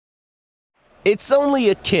It's only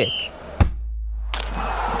a kick,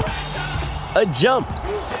 a jump,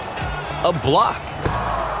 a block.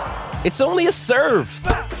 It's only a serve.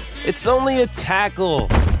 It's only a tackle,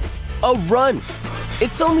 a run.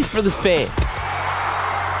 It's only for the fans.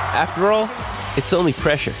 After all, it's only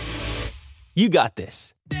pressure. You got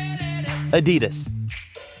this. Adidas.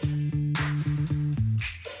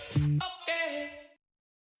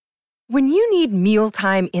 When you need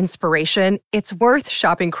mealtime inspiration, it's worth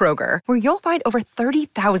shopping Kroger, where you'll find over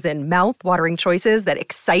 30,000 mouth-watering choices that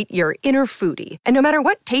excite your inner foodie. And no matter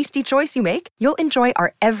what tasty choice you make, you'll enjoy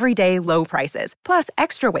our everyday low prices, plus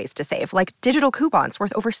extra ways to save, like digital coupons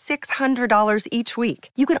worth over $600 each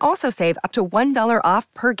week. You can also save up to $1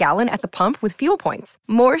 off per gallon at the pump with fuel points.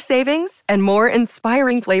 More savings and more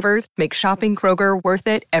inspiring flavors make shopping Kroger worth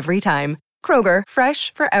it every time. Kroger,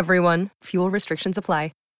 fresh for everyone. Fuel restrictions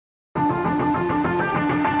apply.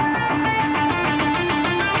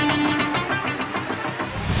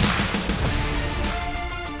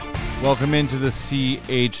 Welcome into the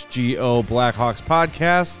CHGO Blackhawks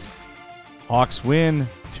podcast. Hawks win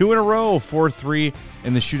 2 in a row, 4-3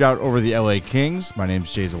 in the shootout over the LA Kings. My name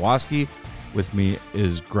is Jay Zawaski. With me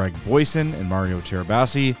is Greg Boyson and Mario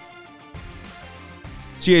Cherabassi.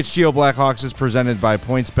 CHGO Blackhawks is presented by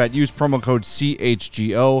PointsBet. Use promo code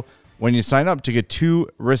CHGO when you sign up to get 2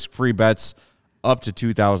 risk-free bets up to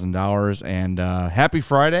 $2,000. And happy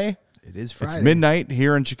Friday. It is Friday. It's midnight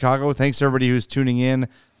here in Chicago. Thanks to everybody who's tuning in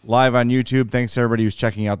live on YouTube. Thanks to everybody who's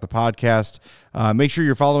checking out the podcast. Make sure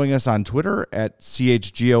you're following us on Twitter at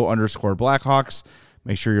CHGO_Blackhawks.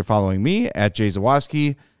 Make sure you're following me at Jay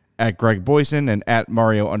Zawaski, at Greg Boyson, and at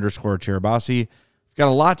Mario_Cherabassi. We've got a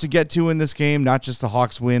lot to get to in this game, not just the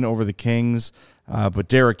Hawks win over the Kings, but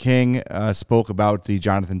Derek King spoke about the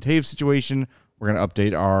Jonathan Toews situation. We're going to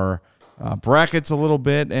update our brackets a little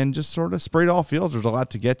bit and just sort of spray to all fields. There's a lot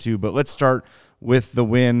to get to, but let's start with the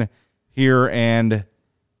win here. And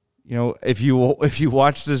you know, if you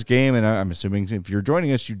watch this game, and I'm assuming if you're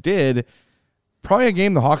joining us, you did, probably a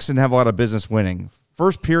game the Hawks didn't have a lot of business winning.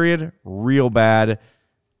 First period, real bad.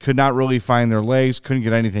 Could not really find their legs, couldn't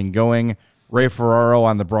get anything going. Ray Ferraro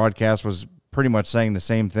on the broadcast was pretty much saying the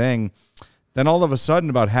same thing. Then all of a sudden,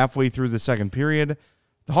 about halfway through the second period,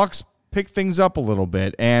 the Hawks picked things up a little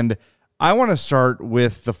bit. And I want to start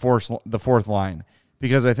with the fourth line,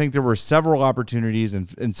 because I think there were several opportunities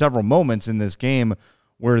and several moments in this game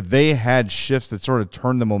where they had shifts that sort of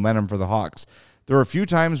turned the momentum for the Hawks. There were a few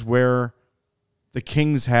times where the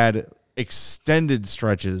Kings had extended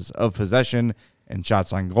stretches of possession and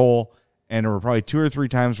shots on goal, and there were probably 2 or 3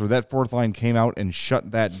 times where that fourth line came out and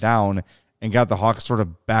shut that down and got the Hawks sort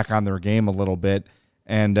of back on their game a little bit.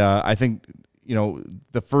 And I think, you know,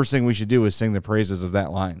 the first thing we should do is sing the praises of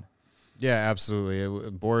that line. Yeah,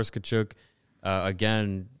 absolutely. Boris Tkachuk,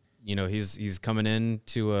 again, you know, he's coming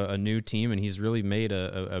into a new team, and he's really made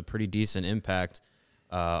a pretty decent impact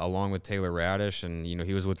along with Taylor Radish. And, you know,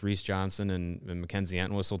 he was with Reese Johnson and Mackenzie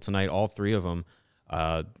Entwistle tonight, all 3 of them.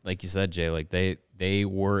 Like you said, Jay, like they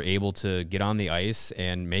were able to get on the ice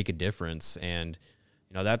and make a difference. And,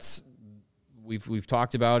 you know, that's we've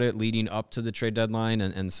talked about it leading up to the trade deadline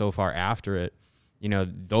and so far after it. You know,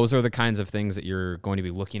 those are the kinds of things that you're going to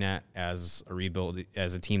be looking at as a rebuild,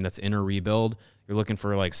 as a team that's in a rebuild. You're looking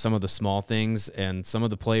for like some of the small things and some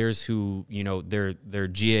of the players who, you know, their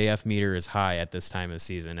GAF meter is high at this time of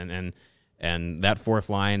season. And that fourth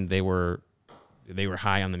line, they were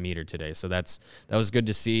high on the meter today. So that was good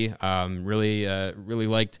to see. Really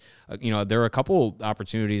liked, you know, there were a couple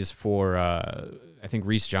opportunities for, I think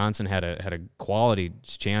Reese Johnson had a quality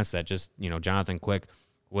chance that just, you know, Jonathan Quick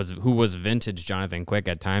who was vintage Jonathan Quick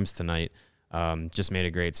at times tonight, just made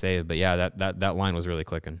a great save. But yeah, that line was really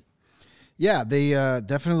clicking. Yeah, they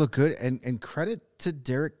definitely look good, and credit to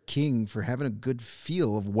Derek King for having a good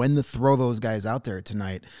feel of when to throw those guys out there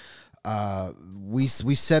tonight. We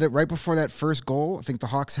said it right before that first goal. I think the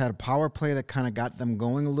Hawks had a power play that kind of got them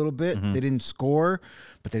going a little bit. Mm-hmm. They didn't score,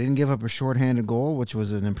 but they didn't give up a shorthanded goal, which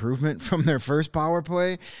was an improvement from their first power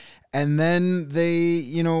play. And then they,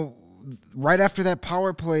 you know, right after that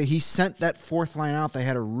power play, he sent that fourth line out. They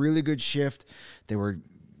had a really good shift. They were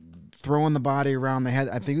throwing the body around.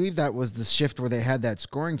 I believe that was the shift where they had that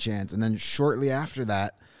scoring chance. And then shortly after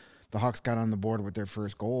that, the Hawks got on the board with their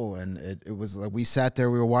first goal. And it was like we sat there,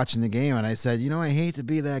 we were watching the game, and I said, you know, I hate to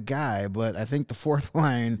be that guy, but I think the fourth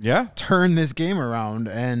line turned this game around.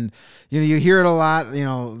 And, you know, you hear it a lot. You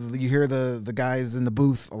know, you hear the guys in the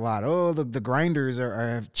booth a lot. Oh, the grinders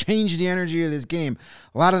have changed the energy of this game.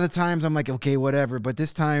 A lot of the times I'm like, okay, whatever. But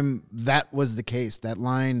this time that was the case. That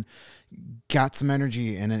line got some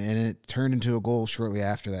energy, and it turned into a goal shortly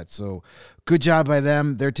after that. So good job by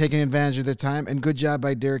them. They're taking advantage of their time, and good job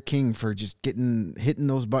by Derek King for just hitting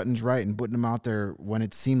those buttons right and putting them out there when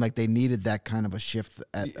it seemed like they needed that kind of a shift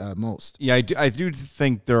at most. Yeah, I do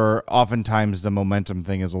think there are oftentimes the momentum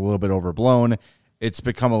thing is a little bit overblown. It's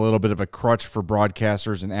become a little bit of a crutch for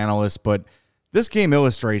broadcasters and analysts, but this game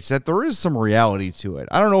illustrates that there is some reality to it.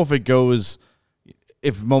 I don't know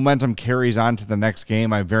if momentum carries on to the next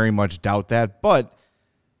game. I very much doubt that, but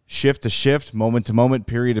shift to shift, moment to moment,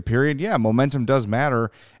 period to period, yeah, momentum does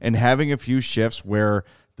matter. And having a few shifts where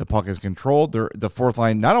the puck is controlled, the fourth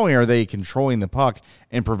line, not only are they controlling the puck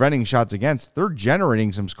and preventing shots against, they're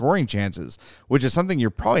generating some scoring chances, which is something you're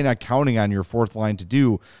probably not counting on your fourth line to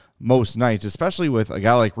do most nights, especially with a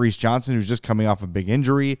guy like Reese Johnson, who's just coming off a big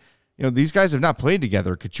injury. These guys have not played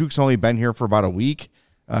together. Kachuk's only been here for about a week,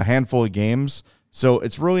 a handful of games. So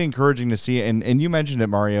it's really encouraging to see. And you mentioned it,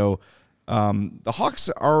 Mario. The Hawks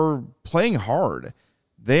are playing hard.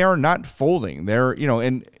 They are not folding. They're,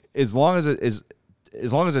 and as long as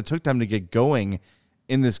it took them to get going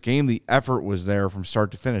in this game, the effort was there from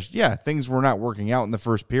start to finish. Yeah, things were not working out in the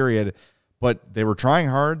first period, but they were trying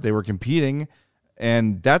hard. They were competing.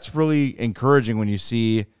 And that's really encouraging when you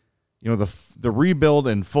see, the rebuild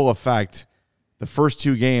in full effect. The first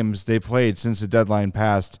two games they played since the deadline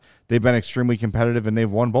passed, they've been extremely competitive, and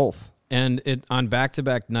they've won both. And on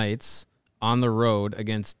back-to-back nights on the road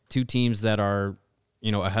against two teams that are,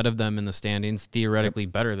 ahead of them in the standings, theoretically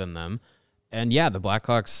better than them. And yeah, the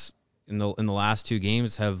Blackhawks in the last two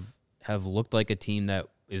games have looked like a team that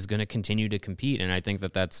is going to continue to compete. And I think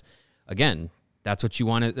that's what you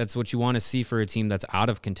want to see for a team that's out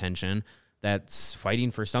of contention, that's fighting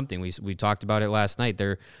for something. We talked about it last night.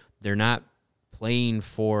 They're not playing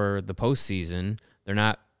for the postseason.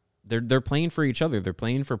 They're playing for each other. They're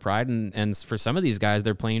playing for pride, and for some of these guys,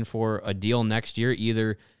 they're playing for a deal next year,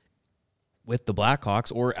 either with the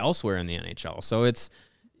Blackhawks or elsewhere in the NHL. So it's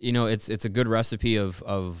a good recipe of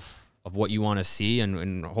what you want to see,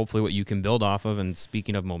 and hopefully what you can build off of. And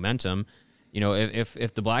speaking of momentum,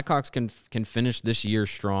 if the Blackhawks can finish this year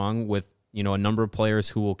strong with a number of players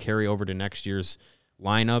who will carry over to next year's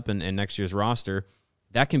lineup and next year's roster,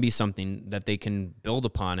 that can be something that they can build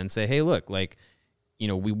upon and say, hey, look,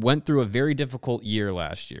 we went through a very difficult year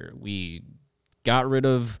last year. We got rid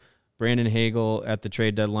of Brandon Hagel at the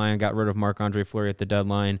trade deadline, got rid of Marc-Andre Fleury at the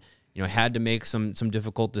deadline, had to make some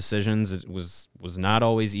difficult decisions. It was not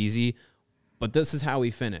always easy, but this is how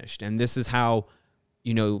we finished. And this is how,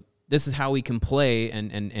 we can play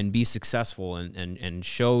and be successful and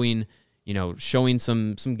showing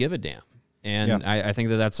some give a damn. And yeah. I think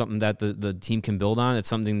that's something that the team can build on. It's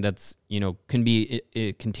something that's, can be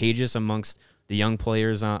contagious amongst the young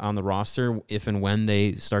players on the roster if and when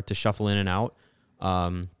they start to shuffle in and out.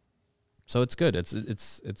 So it's good.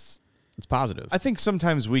 It's positive. I think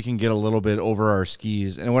sometimes we can get a little bit over our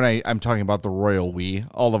skis. And when I'm talking about the royal we,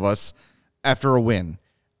 all of us, after a win.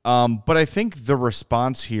 But I think the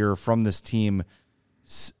response here from this team,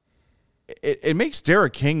 it makes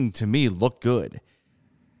Derek King, to me, look good.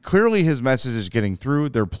 Clearly his message is getting through.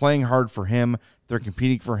 They're playing hard for him. They're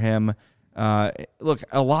competing for him. Look,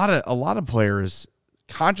 a lot of players,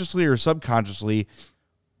 consciously or subconsciously,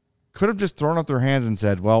 could have just thrown up their hands and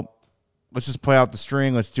said, well, let's just play out the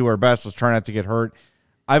string. Let's do our best. Let's try not to get hurt.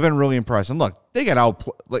 I've been really impressed. And look, they got out.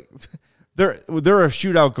 They're a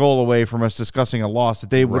shootout goal away from us discussing a loss that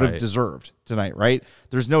they would have deserved tonight, right?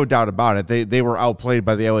 There's no doubt about it. They were outplayed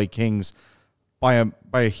by the LA Kings by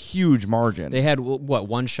a huge margin. They had,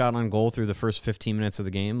 one shot on goal through the first 15 minutes of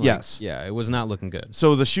the game? Yes. Yeah, it was not looking good.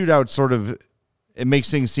 So the shootout it makes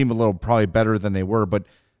things seem a little probably better than they were, but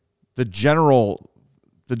the general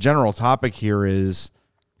topic here is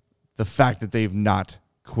the fact that they've not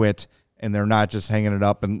quit and they're not just hanging it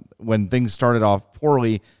up. And when things started off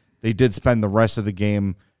poorly, they did spend the rest of the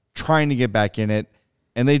game trying to get back in it,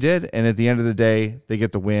 and they did. And at the end of the day, they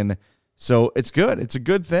get the win. So it's good. It's a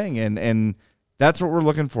good thing. And that's what we're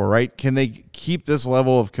looking for, right? Can they keep this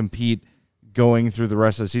level of compete going through the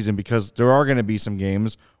rest of the season? Because there are going to be some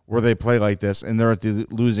games where they play like this and they're at the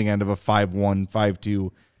losing end of a 5-1,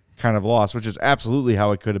 5-2 kind of loss, which is absolutely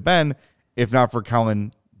how it could have been if not for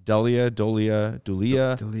Colin Dulia, Dimina,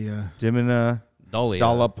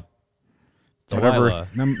 Dollop, whatever.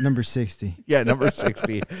 Number 60. Yeah, number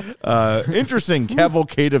 60. Interesting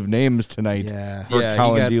cavalcade of names tonight for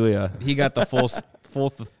Colin Delia. He got the full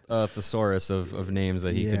thesaurus of names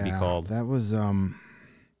that he could be called. That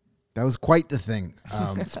was quite the thing.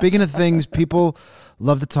 Speaking of things, people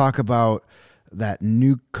love to talk about that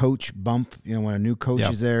new coach bump. When a new coach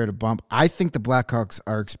is there to bump. I think the Blackhawks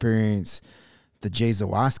are experiencing the Jay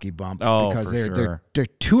Zawaski bump because for they're sure. they're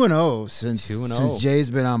 2-0 since 2-0. since Jay's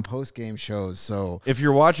been on post game shows. So If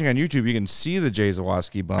you're watching on YouTube, you can see the Jay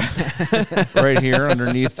Zawaski bump right here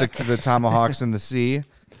underneath the tomahawks in the sea.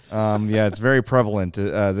 Yeah, it's very prevalent.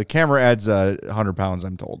 The camera adds 100 pounds,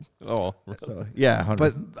 I'm told. Oh, So, yeah, 100.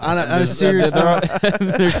 but on a serious note,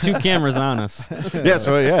 there's 2 cameras on us. yeah,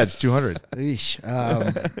 so yeah, it's 200. Eesh.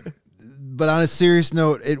 But on a serious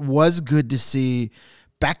note, it was good to see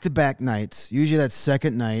back-to-back nights. Usually that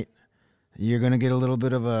second night, you're going to get a little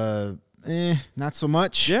bit of a not so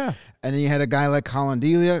much. Yeah. And then you had a guy like Colin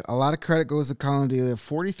Delia. A lot of credit goes to Colin Delia,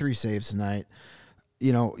 43 saves tonight.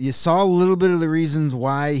 You know, you saw a little bit of the reasons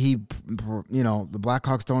why the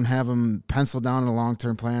Blackhawks don't have him penciled down in the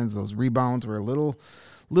long-term plans. Those rebounds were a little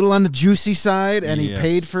on the juicy side, and he Yes.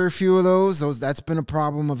 paid for a few of those. That's been a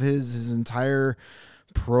problem of his entire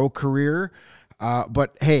pro career.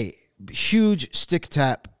 But hey, huge stick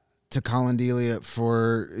tap to Colin Delia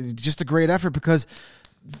for just a great effort, because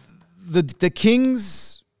the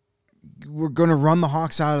Kings were going to run the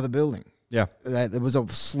Hawks out of the building. Yeah. That it was a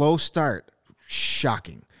slow start.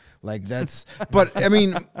 Shocking. Like that's, but I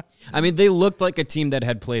mean, they looked like a team that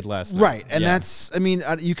had played last night. right. And Yeah. that's, I mean,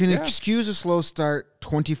 you can excuse a slow start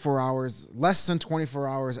 24 hours, less than 24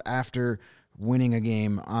 hours after winning a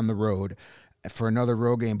game on the road for another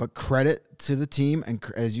road game. But credit to the team. And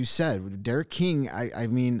as you said, Derek King, I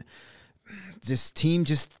mean, this team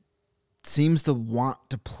just seems to want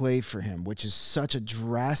to play for him, which is such a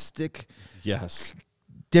drastic Yes.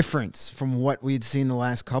 difference from what we'd seen the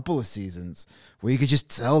last couple of seasons, where you could just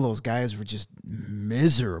tell those guys were just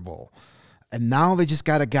miserable. And now they just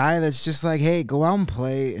got a guy that's just like, hey, go out and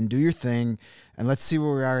play and do your thing, and let's see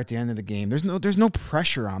where we are at the end of the game. There's no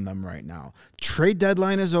pressure on them right now. Trade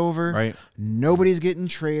deadline is over. Right. Nobody's getting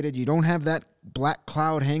traded. You don't have that black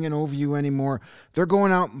cloud hanging over you anymore. They're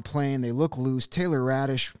going out and playing. They look loose. Taylor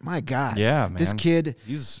Radish, my God. Yeah, man. This kid,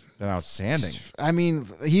 He's been outstanding. I mean,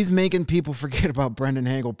 he's making people forget about Brendan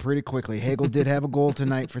Hagel pretty quickly. Hagel did have a goal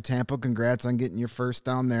tonight for Tampa. Congrats on getting your first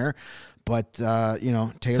down there. But,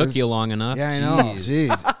 Taylor's... Took you long enough. Yeah, I know.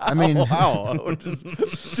 Jeez. I mean... Wow.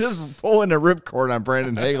 just pulling a ripcord on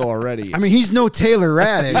Brandon Hagel already. I mean, he's no Taylor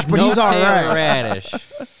Radish, but he's all Taylor right. Radish.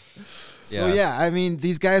 So yeah, I mean,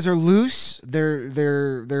 these guys are loose.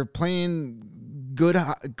 They're playing good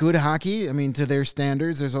hockey. I mean, to their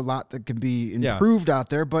standards, there's a lot that could be improved out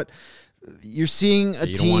there, but you're seeing a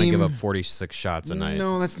You team. don't want to give up 46 shots a night.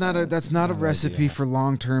 No, that's not a recipe for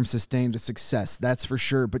long-term sustained success. That's for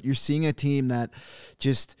sure. But you're seeing a team that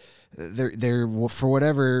just they're for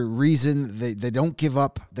whatever reason they don't give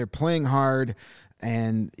up. They're playing hard.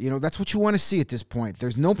 And, that's what you want to see at this point.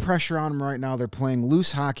 There's no pressure on them right now. They're playing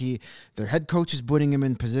loose hockey. Their head coach is putting them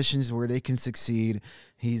in positions where they can succeed.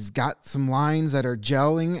 He's got some lines that are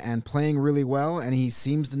gelling and playing really well, and he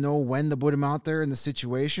seems to know when to put him out there in the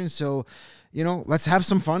situation. So, let's have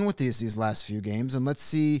some fun with these last few games, and let's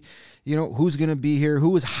see, who's going to be here,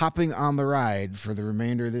 who is hopping on the ride for the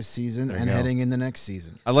remainder of this season and heading in the next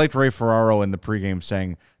season. I liked Ray Ferraro in the pregame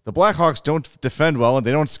saying, the Blackhawks don't defend well and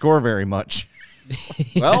they don't score very much.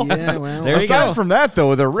 Well, Yeah, well, There you aside go. from that,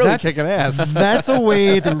 though, they're really That's- kicking ass. That's a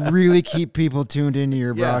way to really keep people tuned into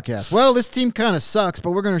your Yeah. broadcast. Well, this team kind of sucks,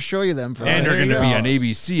 but we're going to show you them. For And they're there going to you be go. on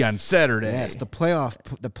ABC on Saturday. Yes, the playoff.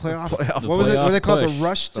 playoff What was it? What do they call it? push. The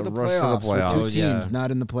rush to The the rush to the playoffs. With playoffs. two Oh, yeah. teams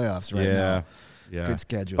not in the playoffs right now. Yeah. Good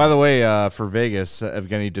schedule. By the way, for Vegas,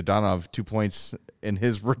 Evgeny Dodonov, 2 points in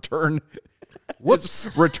his return. Whoops.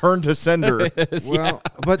 Return to sender. Well,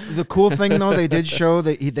 but the cool thing though, they did show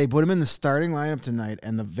that they put him in the starting lineup tonight,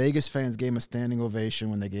 and the Vegas fans gave him a standing ovation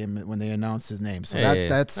when they announced his name. So Hey,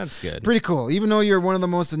 that's good. pretty cool. Even though you're one of the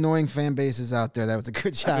most annoying fan bases out there, that was a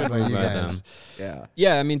good job by you by guys. them. Yeah.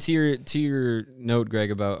 Yeah, I mean, to your note, Greg,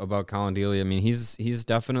 about Colin Delia, I mean, he's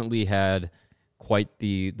definitely had quite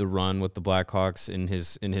the run with the Blackhawks in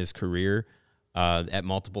his career. At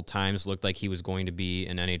multiple times looked like he was going to be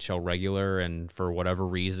an NHL regular, and for whatever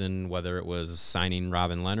reason, whether it was signing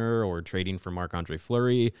Robin Lehner or trading for Marc-Andre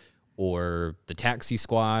Fleury or the taxi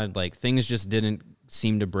squad, like things just didn't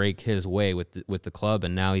seem to break his way with the club,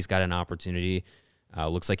 and now he's got an opportunity.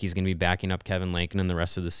 Looks like he's going to be backing up Kevin Lankinen the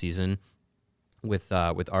rest of the season with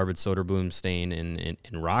Arvid Soderblom staying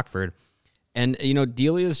in Rockford. And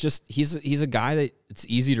Delia is just he's a guy that it's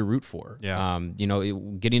easy to root for. Yeah.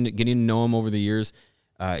 Getting to know him over the years,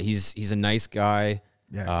 he's a nice guy.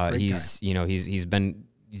 Yeah, great guy.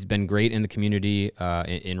 He's been great in the community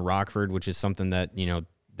in Rockford, which is something that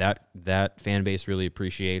that fan base really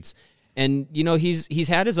appreciates. And he's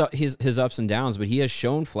had his ups and downs, but he has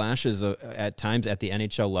shown flashes at times at the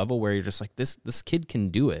NHL level where you're just like this kid can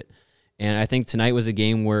do it. And I think tonight was a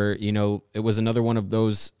game where, it was another one of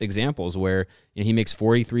those examples where he makes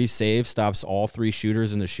 43 saves, stops all 3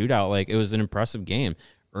 shooters in the shootout. Like, it was an impressive game.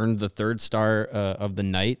 Earned the 3rd star of the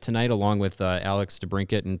night tonight, along with Alex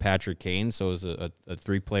DeBrincat and Patrick Kane. So it was a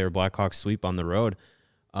 3-player Blackhawks sweep on the road.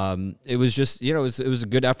 It was just, it was a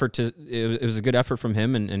good effort it was a good effort from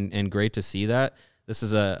him, and great to see that. This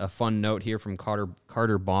is a fun note here from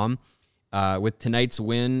Carter Baum. With tonight's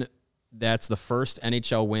win, that's the first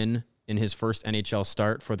NHL win in his first NHL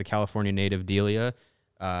start for the California native Delia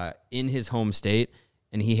in his home state,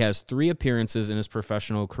 and he has 3 appearances in his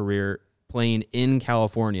professional career playing in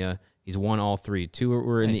California. He's won all 3. 2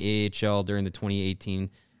 were in the AHL during the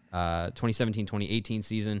 2017-2018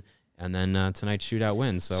 season, and then tonight's shootout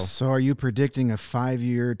win. So are you predicting a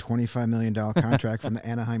 5-year, $25 million contract from the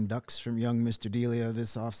Anaheim Ducks from young Mr. Delia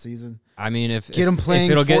this offseason? I mean, if get him playing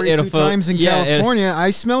 42 times in California,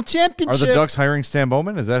 I smell championship. Are the Ducks hiring Stan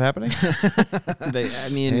Bowman? Is that happening?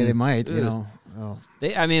 They might. They don't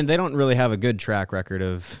really have a good track record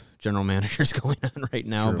of general managers going on right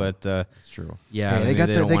now, true. But it's true. Yeah, they got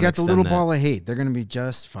the little ball of hate. They're going to be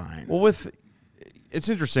just fine. Well, it's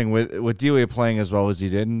interesting with Delia playing as well as he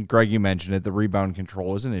did, and Greg, you mentioned it. The rebound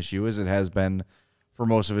control is an issue, as it has been for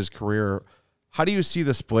most of his career. How do you see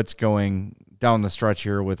the splits going down the stretch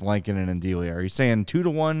here with Lankinen and Delia? Are you saying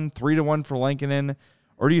 2-1, 3-1 for Lankinen,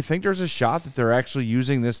 or do you think there's a shot that they're actually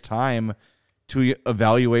using this time to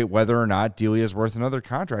evaluate whether or not Delia is worth another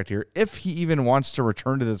contract here, if he even wants to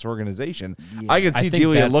return to this organization? Yeah. I could see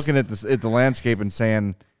Delia looking at the landscape and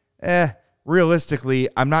saying, realistically,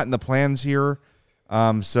 I'm not in the plans here,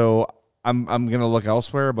 so I'm going to look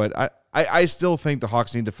elsewhere. But I still think the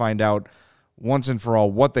Hawks need to find out once and for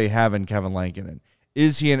all what they have in Kevin Lankinen.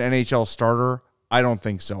 Is he an NHL starter? I don't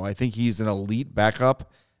think so. I think he's an elite backup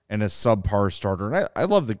and a subpar starter. And I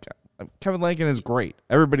love Kevin Lankinen is great.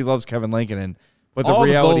 Everybody loves Kevin Lankinen, but the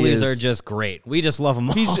reality is all the goalies are just great. We just love them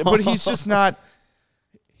all. But he's just not.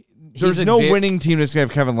 There's no winning team that's gonna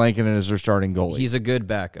have Kevin Lankinen as their starting goalie. He's a good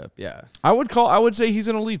backup. Yeah, I would say he's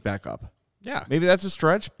an elite backup. Yeah, maybe that's a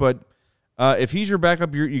stretch, but if he's your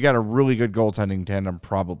backup, you got a really good goaltending tandem,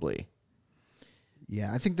 probably.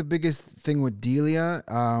 Yeah, I think the biggest thing with Delia,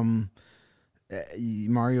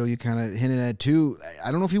 Mario, you kind of hinted at too. I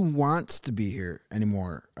don't know if he wants to be here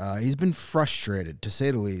anymore. He's been frustrated, to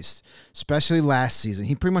say the least, especially last season.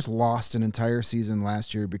 He pretty much lost an entire season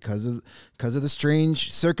last year because of the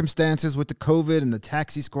strange circumstances with the COVID and the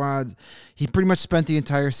taxi squads. He pretty much spent the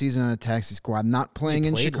entire season on a taxi squad, not playing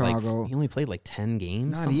in Chicago. He only played like 10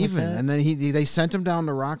 games. Not even. Like, and then they sent him down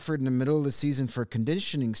to Rockford in the middle of the season for a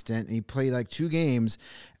conditioning stint, and he played like 2 games.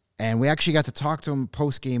 And we actually got to talk to him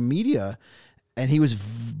post-game media, and he was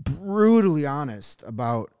brutally honest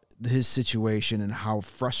about his situation and how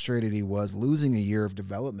frustrated he was losing a year of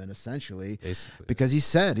development, essentially. Basically. Because he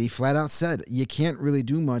flat out said, you can't really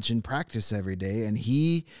do much in practice every day. And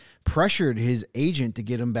he pressured his agent to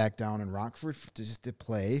get him back down in Rockford to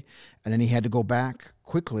play. And then he had to go back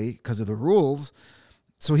quickly because of the rules.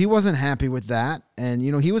 So he wasn't happy with that. And,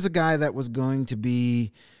 he was a guy that was going to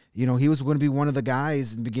be... he was going to be one of the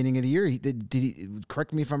guys in the beginning of the year. Did he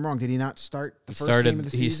correct me if I'm wrong? Did he not start the first game of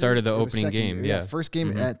the season? He started the opening game, yeah. First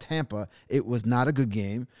game at Tampa. It was not a good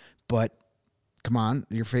game, but come on,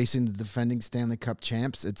 you're facing the defending Stanley Cup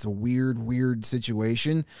champs. It's a weird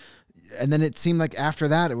situation. And then it seemed like after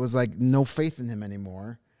that, it was like no faith in him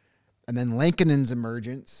anymore. And then Lankinen's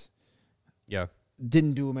emergence. Yeah.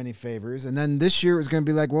 Didn't do him any favors. And then this year it was going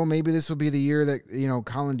to be like, well, maybe this will be the year that,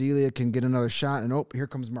 Colin Delia can get another shot. And here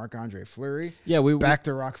comes Marc-Andre Fleury. Yeah, back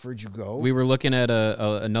to Rockford you go. We were looking at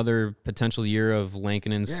another potential year of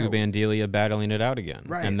Lankinen, Subban, Delia battling it out again.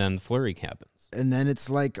 Right. And then Fleury happens. And then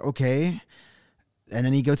it's like, okay. And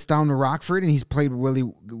then he gets down to Rockford, and he's played really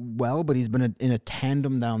well, but he's been in a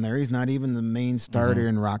tandem down there. He's not even the main starter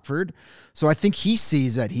in Rockford. So I think he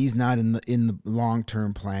sees that he's not in the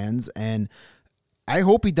long-term plans. And I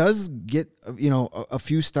hope he does get, a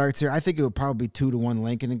few starts here. I think it would probably be 2-1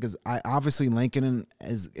 Lankinen, because obviously Lankinen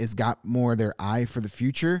has got more of their eye for the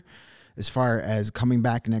future as far as coming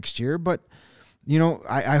back next year. But,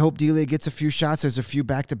 I hope Delia gets a few shots. There's a few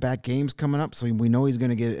back-to-back games coming up, so we know he's going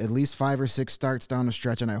to get at least 5 or 6 starts down the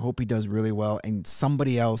stretch, and I hope he does really well, and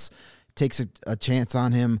somebody else takes a chance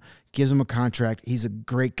on him, gives him a contract. He's a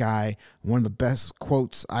great guy, one of the best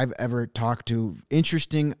quotes I've ever talked to.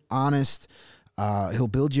 Interesting, honest, He'll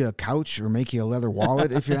build you a couch or make you a leather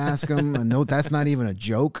wallet if you ask him. And no, that's not even a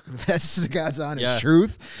joke. That's the God's honest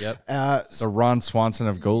truth. Yep. The Ron Swanson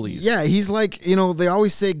of goalies. Yeah, he's like, they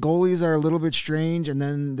always say goalies are a little bit strange, and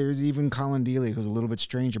then there's even Colin Dealey, who's a little bit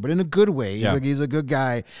stranger, but in a good way. He's a good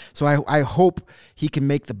guy. So I hope he can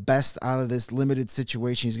make the best out of this limited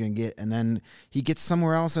situation he's going to get, and then he gets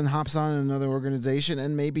somewhere else and hops on another organization,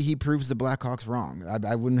 and maybe he proves the Blackhawks wrong.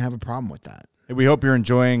 I wouldn't have a problem with that. We hope you're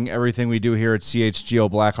enjoying everything we do here at CHGO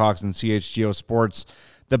Blackhawks and CHGO Sports.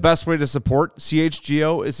 The best way to support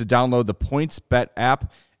CHGO is to download the PointsBet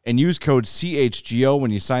app and use code CHGO when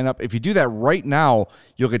you sign up. If you do that right now,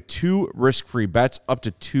 you'll get 2 risk-free bets up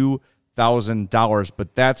to $2,000,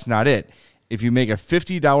 but that's not it. If you make a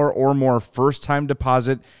 $50 or more first-time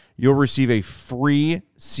deposit, you'll receive a free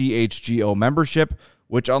CHGO membership,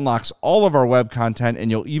 which unlocks all of our web content, and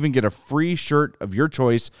you'll even get a free shirt of your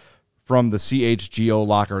choice from the CHGO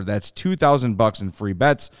locker. That's $2,000 in free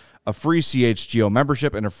bets, a free CHGO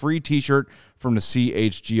membership, and a free t-shirt from the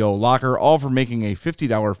CHGO locker, all for making a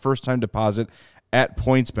 $50 first-time deposit at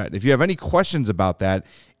PointsBet. If you have any questions about that,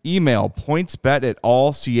 email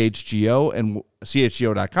pointsbet@allchgo and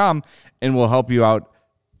chgo.com, and we'll help you out.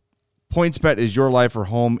 PointsBet is your life or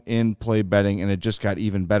home in-play betting, and it just got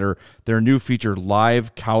even better. Their new feature,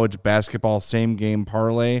 live college basketball same-game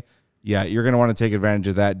parlay. Yeah, you're going to want to take advantage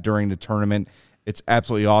of that during the tournament. It's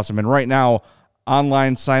absolutely awesome. And right now,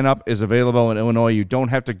 online sign-up is available in Illinois. You don't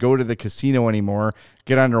have to go to the casino anymore.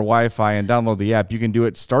 Get on your Wi-Fi and download the app. You can do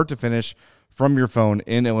it start to finish from your phone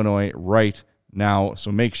in Illinois right now.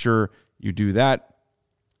 So make sure you do that.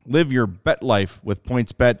 Live your bet life with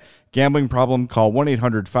PointsBet. Gambling problem? Call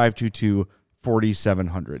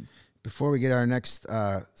 1-800-522-4700. Before we get our next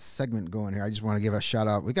segment going here, I just want to give a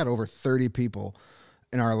shout-out. We got over 30 people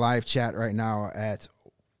in our live chat right now at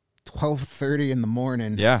 12:30 in the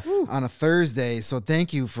morning on a Thursday. So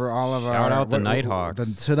thank you for all of Shout out the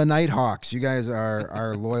Nighthawks. To the Nighthawks. You guys are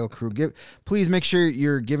our loyal crew. Please make sure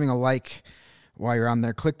you're giving a like while you're on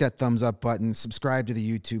there. Click that thumbs up button. Subscribe to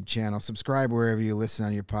the YouTube channel. Subscribe wherever you listen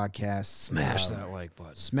on your podcasts. Smash that like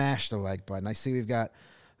button. Smash the like button. I see we've got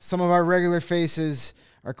some of our regular faces.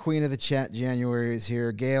 Our queen of the chat, January, is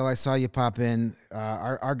here. Gail, I saw you pop in.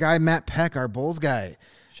 Our guy, Matt Peck, our Bulls guy.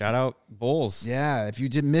 Shout out Bulls. Yeah, if you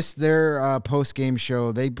did miss their post-game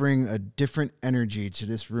show, they bring a different energy to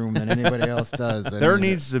this room than anybody else does. There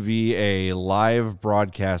needs to be a live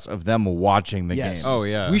broadcast of them watching the game. Oh,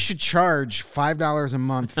 yeah. We should charge $5 a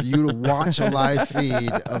month for you to watch a live feed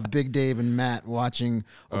of Big Dave and Matt watching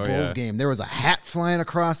a Bulls game. There was a hat flying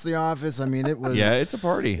across the office. I mean, it was... Yeah, it's a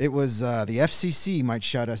party. It was... the FCC might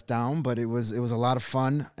shut us down, but it was a lot of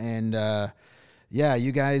fun. And,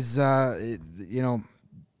 you guys,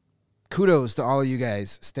 kudos to all of you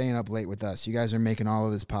guys staying up late with us. You guys are making all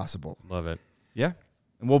of this possible. Love it. Yeah.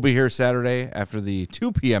 And we'll be here Saturday after the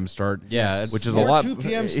 2 p.m. start. Yeah. Which is More a lot. 2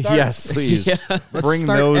 p.m. starts. Yes, please. Let's Bring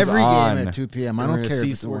start those every on. game at 2 p.m. I We're don't care.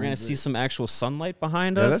 we're going to see some actual sunlight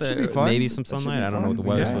behind Yeah, us. that should be fun. Maybe some That should be sunlight. I don't know what the fun.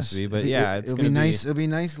 weather's Yes. supposed to be. But it'll be nice. It'll be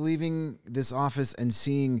nice leaving this office and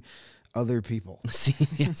seeing other people.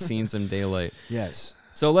 Seeing some daylight. Yes.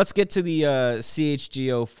 So let's get to the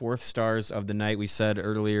CHGO fourth stars of the night. We said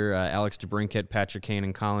earlier, Alex DeBrincat, Patrick Kane,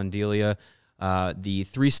 and Colin Delia, the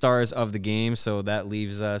 3 stars of the game. So that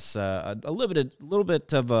leaves us a little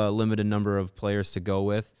bit of a limited number of players to go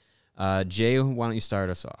with. Jay, why don't you start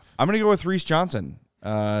us off? I'm going to go with Reese Johnson.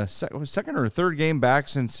 Second or third game back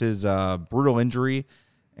since his brutal injury,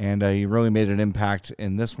 and he really made an impact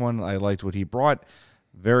in this one. I liked what he brought.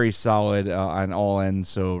 Very solid on all ends,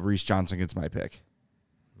 so Reese Johnson gets my pick.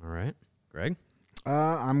 All right. Greg?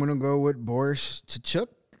 I'm going to go with Boris Chachuk.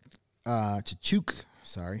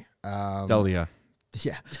 Sorry. Delia.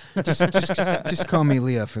 Yeah. Just call me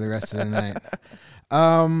Leah for the rest of the night.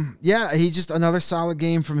 He just another solid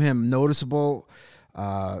game from him. Noticeable.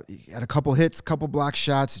 He had a couple hits, couple block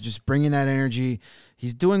shots, just bringing that energy.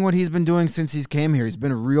 He's doing what he's been doing since he's came here. He's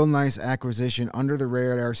been a real nice acquisition, under the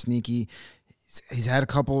radar, sneaky. He's had a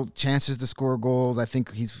couple chances to score goals. I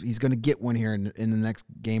think he's going to get one here in the next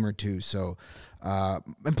game or two. So,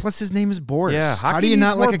 and plus his name is Boris. Yeah, how do you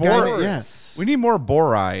not like a guy? Yes, we need more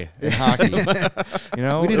Bori in hockey.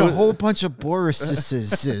 We need a whole bunch of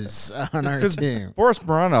Borises on our team. Boris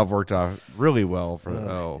Moranov worked out really well for.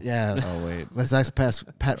 Oh wait, let's ask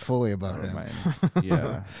Pat Foley about him.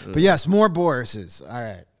 Yeah, but yes, more Borises. All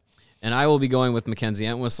right. And I will be going with Mackenzie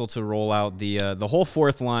Entwistle to roll out the whole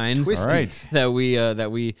fourth line Twisty. that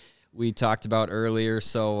we talked about earlier.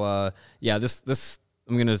 So this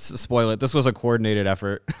I'm gonna spoil it. This was a coordinated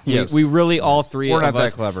effort. Yes. we really all three We're of not that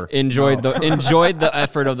us clever. enjoyed the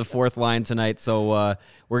effort of the fourth line tonight. So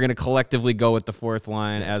we're gonna collectively go with the fourth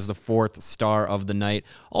line as the fourth star of the night.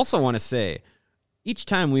 Also, want to say, each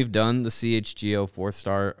time we've done the CHGO fourth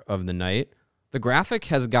star of the night, the graphic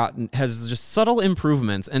has just subtle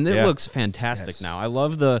improvements, and it looks fantastic now. I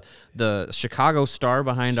love the Chicago star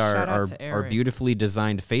behind our beautifully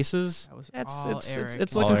designed faces.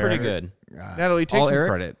 It's looking pretty good. Natalie, take some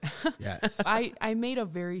credit. Yes. I made a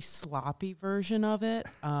very sloppy version of it.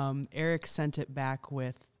 Eric sent it back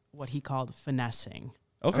with what he called finessing.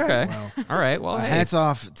 Okay. All right. Well, hats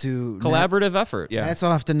off to collaborative effort. Yeah. Hats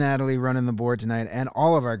off to Natalie running the board tonight, and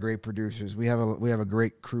all of our great producers. We have a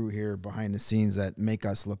great crew here behind the scenes that make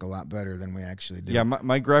us look a lot better than we actually do. Yeah,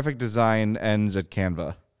 my graphic design ends at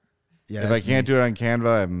Canva. Yeah, if I can't do it on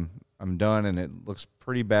Canva, I'm done, and it looks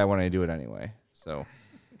pretty bad when I do it anyway. So,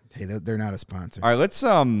 hey, they're not a sponsor. all right, let's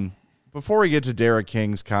before we get to Derek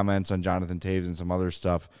King's comments on Jonathan Toews and some other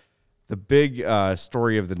stuff, the big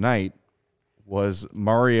story of the night was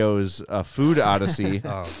Mario's food odyssey.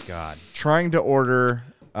 Oh, God. Trying to order,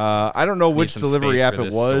 I don't know which some delivery space app for it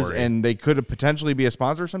this was, story. and they could have potentially be a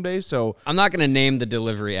sponsor someday. So I'm not going to name the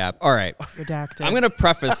delivery app. All right. Redacted. I'm going to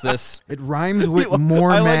preface this. It rhymes with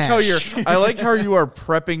more I mash. I like how you are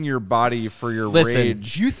prepping your body for your Listen,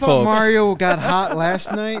 rage. You thought folks. Mario got hot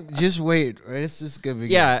last night? Just wait. It's just gonna be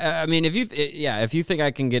Yeah, I mean, if you think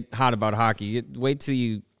I can get hot about hockey, wait till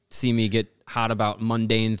you see me get hot about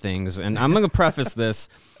mundane things. And I'm going to preface this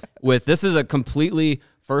with this is a completely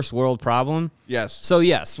first world problem. Yes. So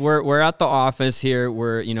yes, we're at the office here.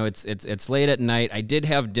 It's late at night. I did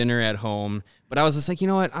have dinner at home, but I was just like, you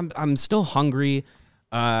know what? I'm still hungry.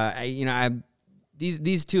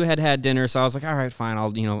 These two had dinner, so I was like, all right, fine.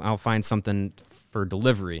 I'll find something for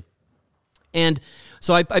delivery. And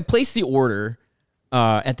so I placed the order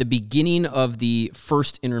at the beginning of the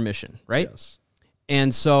first intermission, right? Yes.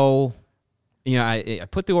 And so, I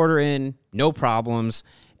put the order in, no problems,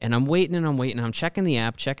 and I'm waiting and I'm waiting. I'm checking the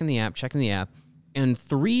app, and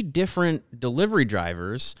 3 different delivery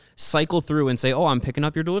drivers cycle through and say, "Oh, I'm picking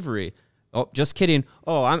up your delivery." Oh, just kidding.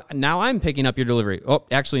 Oh, I'm picking up your delivery. Oh,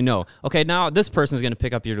 actually, no. Okay, now this person's going to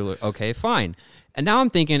pick up your delivery. Okay, fine. And now I'm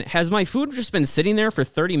thinking, has my food just been sitting there for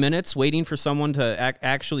 30 minutes waiting for someone to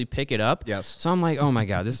actually pick it up? Yes. So I'm like, oh my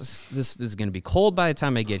God, this is going to be cold by the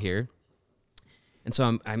time I get here. And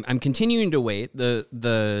so I'm continuing to wait.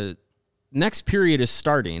 The next period is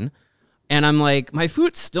starting, and I'm like, my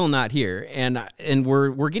food's still not here, and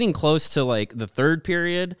we're getting close to like the third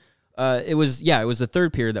period. It was the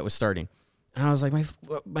third period that was starting, and I was like,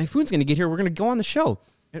 my food's gonna get here. We're gonna go on the show.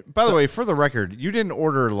 By the way, for the record, you didn't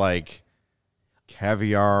order like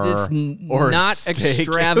caviar or not steak.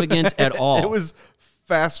 extravagant at all. It was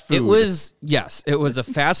fast food. It was a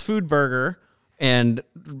fast food burger. And,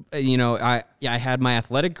 I had my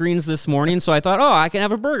athletic greens this morning, so I thought, oh, I can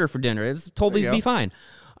have a burger for dinner. It's totally be fine.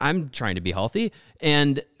 I'm trying to be healthy.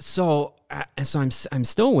 And so I'm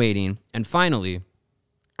still waiting. And finally,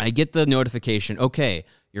 I get the notification, okay,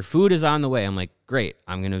 your food is on the way. I'm like, great.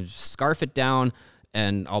 I'm going to scarf it down,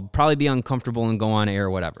 and I'll probably be uncomfortable and go on air or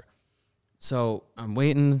whatever. So I'm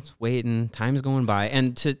waiting, time's going by.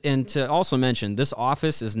 And to also mention, this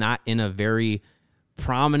office is not in a very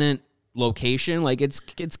prominent location. Like it's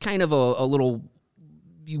kind of a little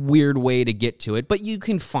weird way to get to it, but you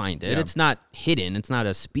can find it. Yeah. It's not hidden. It's not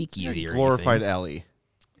a speakeasy or glorified anything. alley.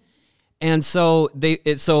 And so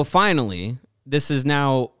finally, this is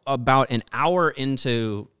now about an hour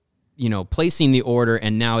into placing the order,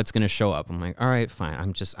 and now it's going to show up. I'm like, all right, fine.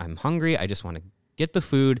 I'm hungry. I just want to get the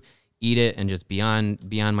food, eat it, and just be on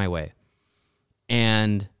my way.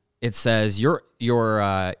 And it says your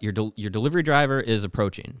delivery driver is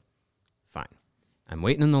approaching. Fine. I'm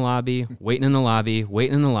waiting in the lobby.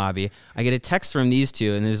 I get a text from these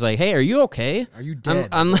two, and it's like, "Hey, are you okay? Are you dead?"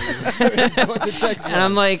 I'm That's what the text and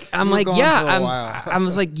I'm like, gone yeah. for a while. I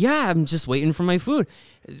was like, yeah. I'm just waiting for my food.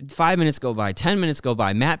 5 minutes go by. 10 minutes go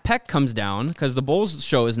by. Matt Peck comes down because the Bulls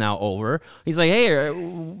show is now over. He's like, hey,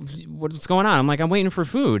 what's going on? I'm like, I'm waiting for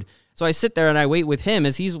food. So I sit there and I wait with him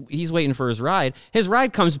as he's waiting for his ride. His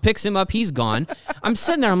ride comes, picks him up. He's gone. I'm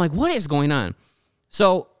sitting there. I'm like, what is going on?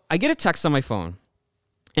 So I get a text on my phone,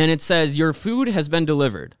 and it says your food has been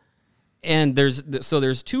delivered. And there's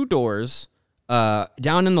 2 doors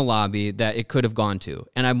down in the lobby that it could have gone to.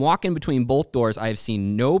 And I'm walking between both doors. I have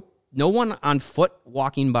seen no one on foot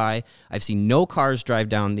walking by. I've seen no cars drive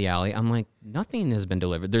down the alley. I'm like, nothing has been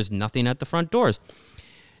delivered. There's nothing at the front doors.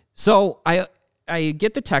 So I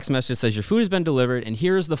get the text message that says your food has been delivered, and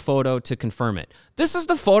here's the photo to confirm it. This is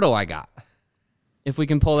the photo I got. if we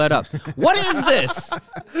can pull that up. What is this?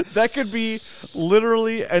 That could be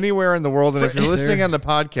literally anywhere in the world. And if you're listening on the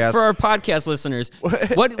podcast, For our podcast listeners,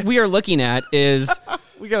 what we are looking at is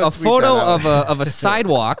we got a photo of a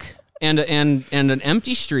sidewalk and an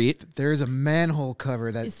empty street. There's a manhole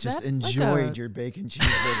cover that Is just that enjoyed like a- your bacon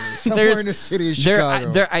cheeseburger somewhere in the city of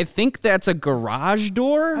Chicago. I think that's a garage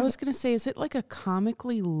door. I was gonna say, is it like a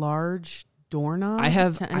comically large doorknob? I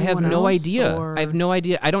have to I have anyone no else, idea. or- I have no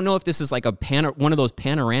idea. I don't know if this is like one of those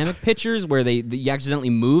panoramic pictures where you accidentally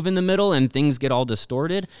move in the middle and things get all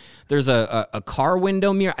distorted. There's a car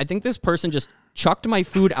window mirror. I think this person just chucked my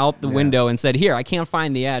food out the window and said, "Here, I can't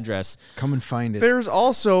find the address." Come and find it. There's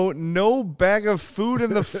also no bag of food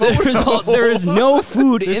in the photo. There is no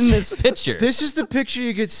food in this picture. This is the picture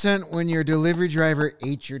you get sent when your delivery driver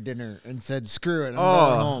ate your dinner and said, "Screw it, I'm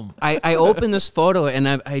going home." I opened this photo and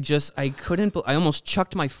I couldn't. I almost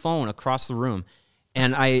chucked my phone across the room,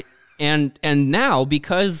 and now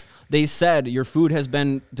because they said your food has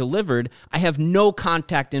been delivered, I have no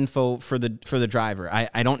contact info for the driver.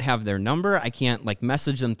 I don't have their number. I can't like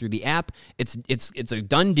message them through the app. It's a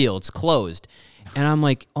done deal. It's closed, and I'm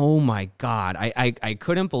like, oh my God, I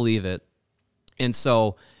couldn't believe it, and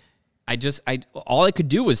so all I could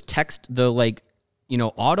do was text the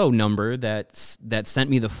auto number that sent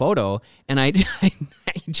me the photo, and I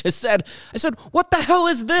just said, what the hell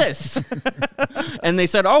is this? And they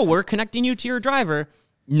said, oh, we're connecting you to your driver.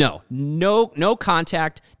 No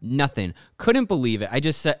contact, nothing. Couldn't believe it. I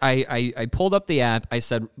just said, I pulled up the app. I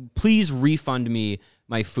said, please refund me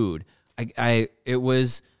my food. It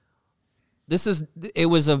was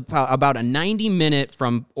about a 90-minute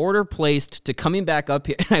from order placed to coming back up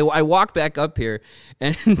here. I walk back up here,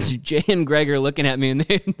 and Jay and Greg are looking at me, and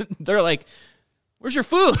they're like, "Where's your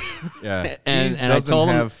food?" Yeah, and he I doesn't told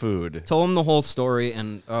have him, food. Told him the whole story,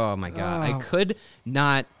 and oh my God,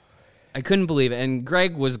 I couldn't believe it. And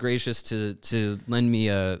Greg was gracious to lend me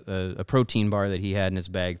a protein bar that he had in his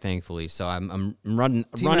bag, thankfully. So I'm running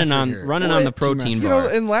on the protein You bar. know,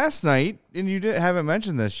 and last night, and you haven't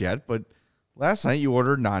mentioned this yet, but last night you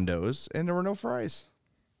ordered Nando's and there were no fries.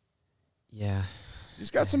 Yeah.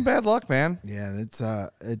 He's got some bad luck, man. Yeah, it's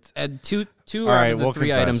And two All out right, of the we'll three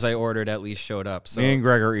confess. items I ordered at least showed up. So Me and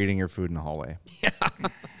Greg are eating your food in the hallway.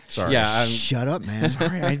 Sorry. yeah. shut up, man.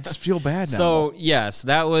 Sorry, I just feel bad now. So yes,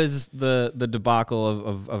 that was the debacle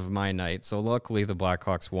of my night. So luckily the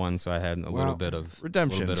Blackhawks won, so I had a little bit of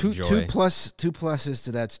redemption. little bit two of joy. two pluses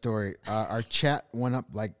to that story. Our chat went up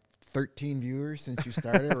like 13 viewers since you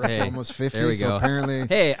started. We're up to Hey, almost 50. there we so go. apparently,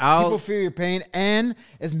 Hey, people feel your pain. And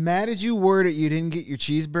as mad as you were that you didn't get your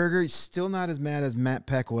cheeseburger, you're still not as mad as Matt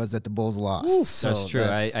Peck was that the Bulls lost. So that's true.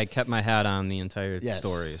 I kept my hat on the entire yes,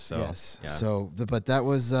 story. So yes. yeah. So, but that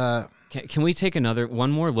was. Can we take one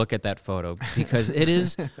more look at that photo because it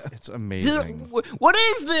is It's amazing. what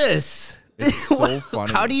is this? It's so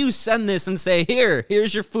funny. How do you send this and say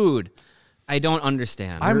here's your food? I don't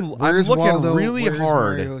understand. I'm Where's looking Waldo? really Where's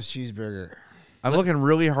hard. Mario's cheeseburger. I'm looking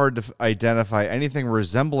really hard to identify anything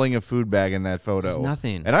resembling a food bag in that photo. There's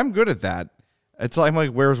nothing. And I'm good at that. It's like I'm like,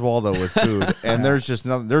 where's Waldo with food? And there's just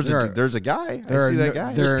nothing. There's a guy. I see that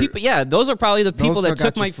guy. There's people. Yeah, those are probably the people that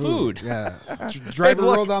took my food. Yeah. Driver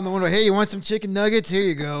look. rolled down the window. Hey, you want some chicken nuggets? Here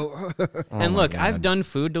you go. And look, I've done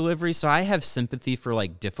food delivery, so I have sympathy for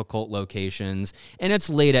like difficult locations, and it's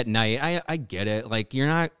late at night. I get it. Like you're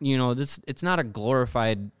not, it's not a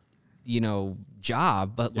glorified,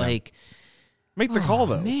 job, but like, Make the call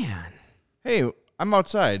though. man, Hey, I'm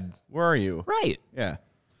outside. Where are you? right? Yeah.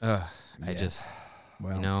 I just,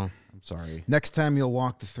 Well, I'm sorry. next time you'll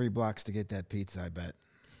walk the 3 blocks to get that pizza, I bet.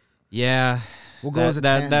 yeah. We'll go as a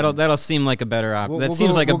tandem. That'll seem like a better option. We'll that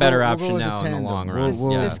seems go- like a we'll better go- we'll option go as a now in the tandem. long We'll- run.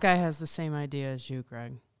 we'll- yeah. This guy has the same idea as you,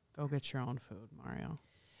 Greg. Go get your own food, Mario.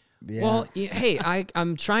 Yeah. Well, hey,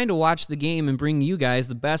 I'm trying to watch the game and bring you guys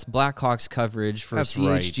the best Blackhawks coverage for That's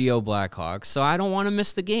right. CHGO Blackhawks, so I don't want to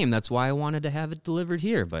miss the game. That's why I wanted to have it delivered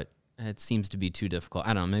here, but it seems to be too difficult.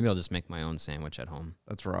 I don't know. Maybe I'll just make my own sandwich at home.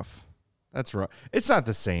 That's rough. That's rough. It's not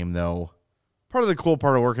the same though. Part of the cool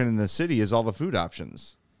part of working in the city is all the food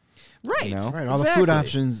options. Right. You know? right, all the food Exactly.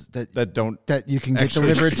 options that Don't you can get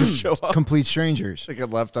actually delivered show to up. complete strangers. they get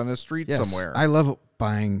left on the street Yes, somewhere. I love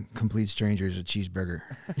buying complete strangers a cheeseburger.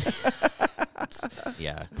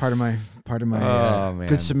 Yeah. Part of my Oh, man.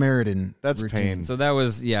 Good Samaritan. That's routine. pain. So that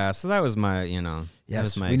was my, that Yes,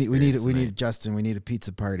 was my we experience need tonight. Justin. We need a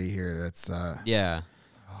pizza party here. That's Yeah.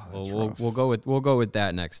 We'll go with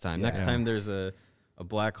that next time. Yeah. Next time there's a a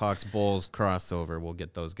Blackhawks Bulls crossover. We'll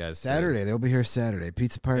get those guys Saturday. They'll be here Saturday.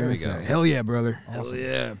 Pizza party There on we go. Saturday. Hell yeah, brother. Hell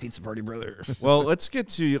yeah, pizza party, brother. Well, let's get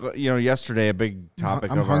to yesterday a big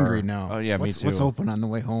topic. I'm of hungry our, now. Oh yeah, me What's too. open on the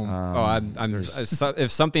way home?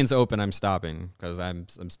 if something's open, I'm stopping because I'm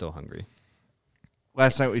still hungry.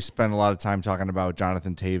 Last night we spent a lot of time talking about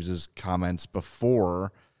Jonathan Taves' comments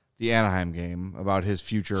before the Anaheim game about his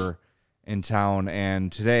future in town,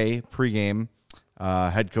 and today pregame.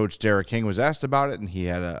 Head coach Derek King was asked about it, and he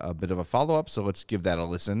had a bit of a follow-up, so let's give that a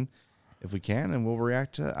listen if we can, and we'll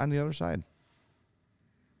react on the other side.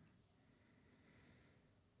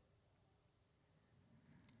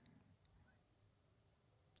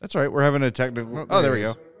 That's all right. We're having a technical... Oh, there we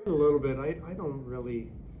go. A little bit. I don't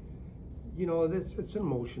really... it's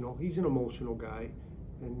emotional. He's an emotional guy,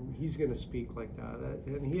 and he's going to speak like that,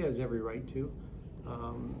 and he has every right to.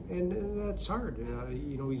 And that's hard.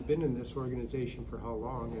 He's been in this organization for how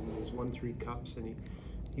long, and he's won 3 cups, and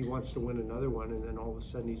he wants to win another one, and then all of a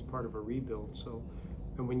sudden he's part of a rebuild. So,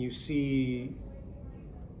 and when you see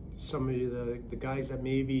some of the guys that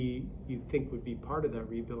maybe you think would be part of that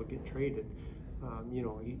rebuild get traded,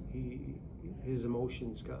 his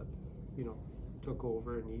emotions got, took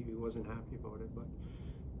over, and he wasn't happy about it. But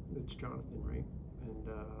it's Jonathan, right?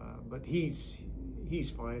 And but he's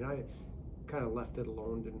fine. I kind of left it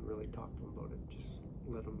alone, didn't really talk to him about it, just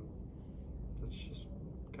let him. That's just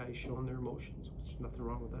guys showing their emotions. There's nothing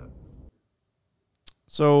wrong with that.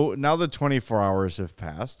 So now that 24 hours have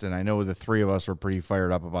passed, and I know the three of us were pretty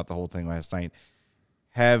fired up about the whole thing last night,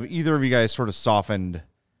 have either of you guys sort of softened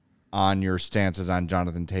on your stances on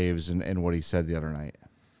Jonathan Taves and what he said the other night?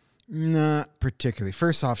 Not particularly.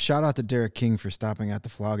 First off, shout out to Derek King for stopping at the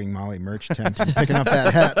Flogging Molly merch tent and picking up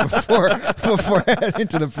that hat before heading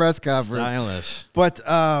to the press conference. Stylish. But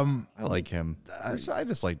I like him. I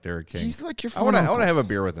just like Derek King. he's like your I fun want uncle. to have a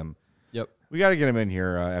beer with him. Yep. We got to get him in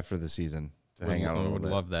here after the season to hang out a little Would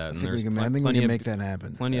bit. love that. I And think there's we can, I think we plenty can of- make that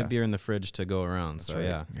happen. Plenty of beer in the fridge to go around. So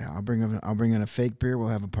yeah. Yeah, I'll bring in a fake beer. We'll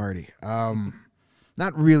have a party.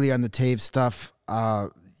 Not really on the Taves stuff.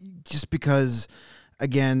 Just because,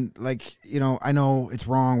 again, I know it's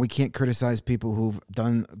wrong. We can't criticize people who've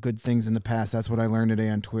done good things in the past. That's what I learned today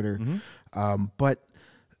on Twitter. But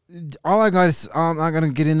all I got is, I'm not going to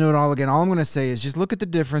get into it all again. All I'm going to say is just look at the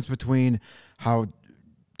difference between how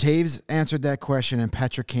Taves answered that question and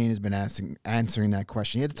Patrick Kane has been answering that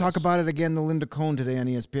question. He had to talk about it again to Linda Cohn today on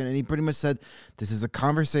ESPN, and he pretty much said, this is a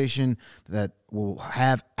conversation that we'll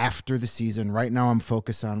have after the season. Right now I'm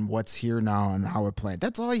focused on what's here now and how we're playing.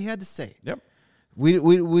 That's all he had to say. Yep.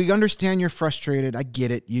 We understand you're frustrated. I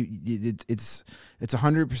get it. It's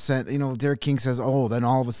 100%. Derek King says, "Oh, then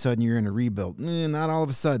all of a sudden you're in a rebuild." Not all of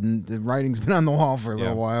a sudden. The writing's been on the wall for a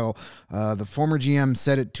little while. The former GM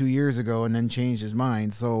said it 2 years ago and then changed his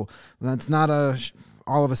mind. So that's not a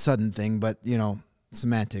all of a sudden thing, but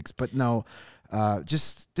semantics. But no,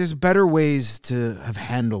 just there's better ways to have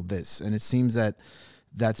handled this, and it seems that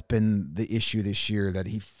that's been the issue this year, that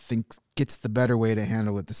he thinks gets the better way to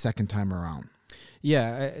handle it the second time around.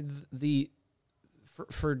 Yeah,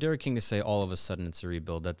 for Derek King to say all of a sudden it's a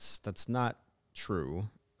rebuild, that's not true.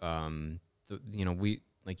 We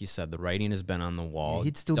like you said, the writing has been on the wall. Yeah,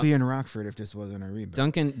 he'd still be in Rockford if this wasn't a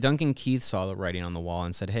rebuild. Duncan Keith saw the writing on the wall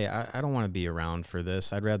and said, "Hey, I don't want to be around for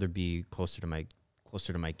this. I'd rather be closer to my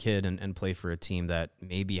kid and play for a team that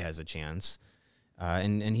maybe has a chance."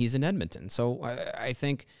 And he's in Edmonton, so I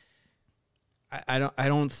think I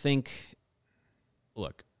don't think.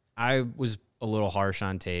 Look, I was a little harsh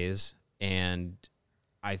on Taves, and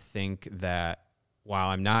I think that while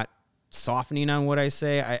I'm not softening on what I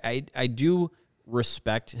say, I do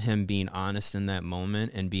respect him being honest in that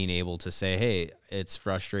moment and being able to say, "Hey, it's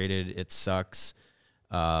frustrated, it sucks,"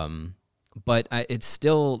 but it's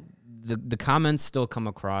still the comments still come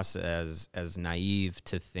across as naive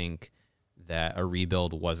to think that a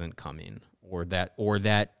rebuild wasn't coming or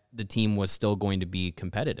that the team was still going to be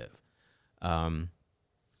competitive.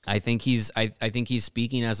 I think he's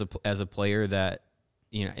speaking as a player that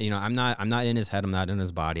I'm not in his head, I'm not in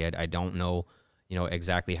his body. I don't know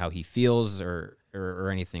exactly how he feels or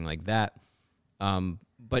anything like that.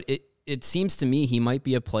 But it seems to me he might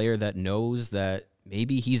be a player that knows that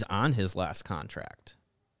maybe he's on his last contract.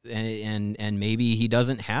 And maybe he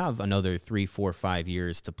doesn't have another 3, 4, 5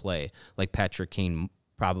 years to play like Patrick Kane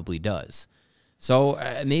probably does. So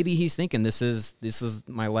maybe he's thinking this is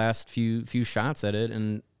my last few shots at it,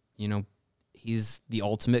 and he's the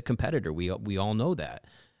ultimate competitor. We all know that.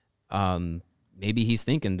 Maybe he's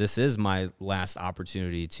thinking this is my last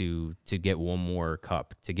opportunity to get one more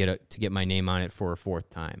cup, to get my name on it for a fourth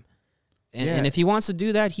time. And if he wants to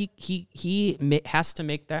do that, he has to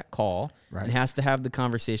make that call Right. and has to have the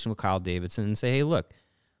conversation with Kyle Davidson and say, hey, look,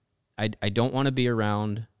 I don't want to be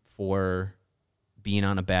around for being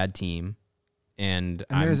on a bad team, and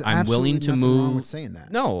there's I'm willing to nothing wrong move. with saying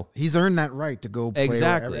that. No, He's earned that right to go play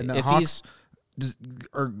Exactly. wherever. And the If Hawks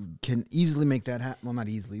can easily make that happen. Well, not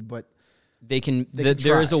easily, but they can. They can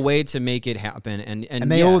There is try. a way to make it happen,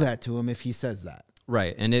 and they yeah, owe that to him if he says that.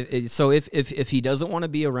 right. And so if he doesn't want to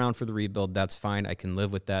be around for the rebuild, that's fine. I can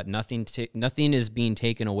live with that. Nothing is being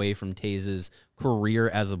taken away from Taze's career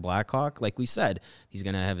as a Blackhawk. Like we said, he's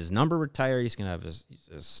going to have his number retired. He's going to have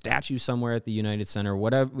a statue somewhere at the United Center.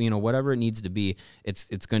 Whatever it needs to be,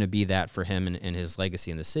 it's going to be that for him and his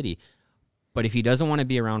legacy in the city. But if he doesn't want to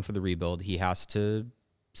be around for the rebuild, he has to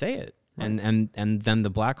say it. Right. And then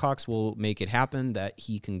the Blackhawks will make it happen that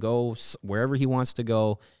he can go wherever he wants to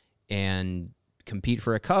go and compete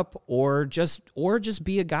for a cup or just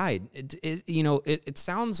be a guide. It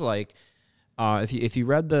sounds like if you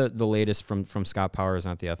read the latest from Scott Powers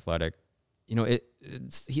on The Athletic,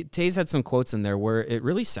 Taze had some quotes in there where it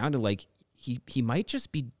really sounded like he might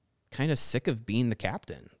just be kind of sick of being the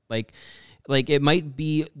captain. Like it might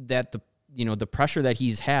be that the pressure that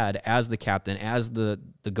he's had as the captain, as the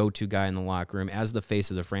go-to guy in the locker room, as the face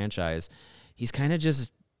of the franchise, he's kind of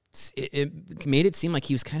just, it made it seem like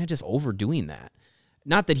he was kind of just overdoing that.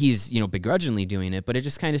 Not that he's, begrudgingly doing it, but it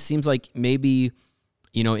just kind of seems like maybe,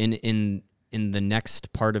 in the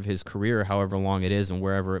next part of his career, however long it is and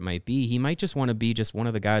wherever it might be, he might just want to be just one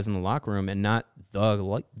of the guys in the locker room and not the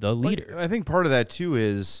leader. I think part of that too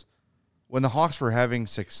is when the Hawks were having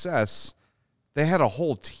success, they had a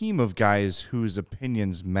whole team of guys whose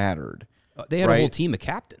opinions mattered. They had a whole team of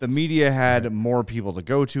captains. The media had more people to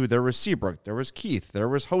go to. There was Seabrook, there was Keith, there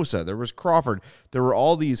was Hossa, there was Crawford. There were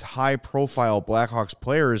all these high-profile Blackhawks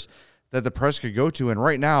players that the press could go to. And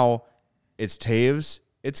right now, it's Taves,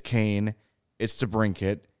 it's Kane, it's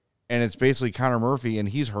DeBrincat, and it's basically Connor Murphy, and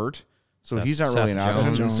he's hurt, so he's not really an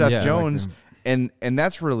option. Seth Jones, and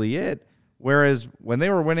that's really it. Whereas when they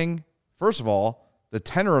were winning, first of all, the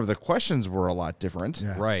tenor of the questions were a lot different.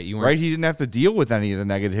 Yeah. Right. He didn't have to deal with any of the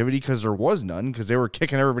negativity because there was none, because they were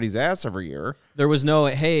kicking everybody's ass every year. There was no,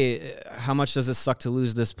 hey, how much does it suck to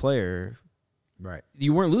lose this player? Right.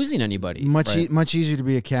 You weren't losing anybody. Much easier to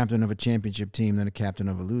be a captain of a championship team than a captain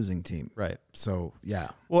of a losing team. Right. So,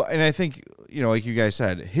 yeah. Well, and I think, like you guys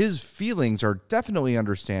said, his feelings are definitely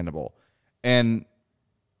understandable. And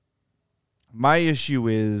my issue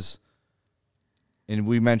is, and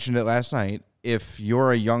we mentioned it last night, if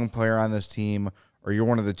you're a young player on this team or you're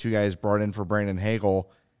one of the two guys brought in for Brandon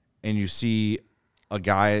Hagel and you see a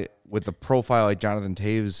guy with a profile like Jonathan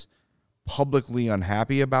Taves publicly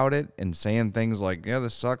unhappy about it and saying things like, yeah,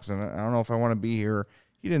 this sucks and I don't know if I want to be here.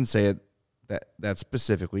 He didn't say it that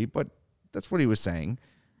specifically, but that's what he was saying.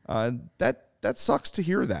 That sucks to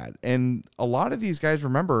hear that. And a lot of these guys,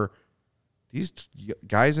 remember, these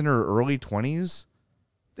guys in their early 20s,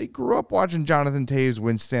 they grew up watching Jonathan Taves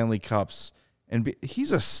win Stanley Cups. And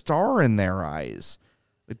he's a star in their eyes.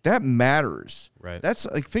 Like, that matters. Right. That's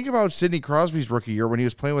like, think about Sidney Crosby's rookie year when he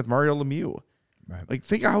was playing with Mario Lemieux. Right. Like,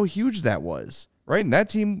 think how huge that was, right? And that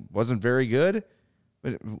team wasn't very good,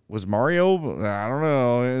 but it was Mario. I don't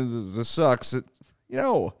know. This sucks.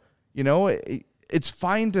 It's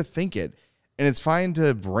fine to think it, and it's fine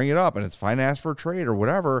to bring it up, and it's fine to ask for a trade or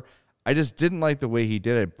whatever. I just didn't like the way he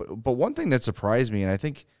did it. But one thing that surprised me, and I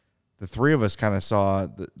think the three of us kind of saw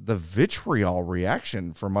the vitriol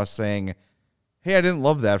reaction from us saying, hey, I didn't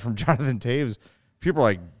love that from Jonathan Taves. People are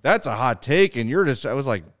like, that's a hot take, and you're just, I was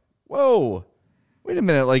like, whoa, wait a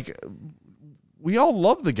minute. Like, we all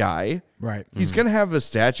love the guy. Right. He's going to have a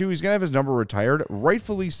statue. He's going to have his number retired,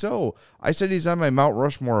 rightfully so. I said he's on my Mount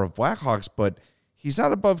Rushmore of Blackhawks, but he's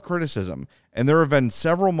not above criticism. And there have been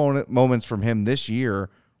several moments from him this year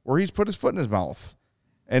where he's put his foot in his mouth.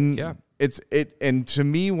 And Yeah. And to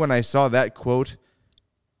me, when I saw that quote,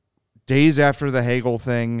 days after the Hagel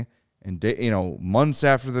thing, and months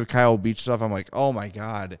after the Kyle Beach stuff, I'm like, oh my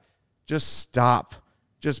God, just stop,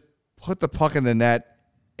 just put the puck in the net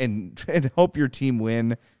and hope your team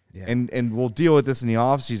win, and we'll deal with this in the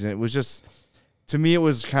offseason. It was just, to me, it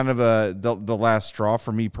was kind of the last straw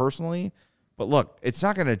for me personally. But look, it's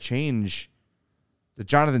not going to change that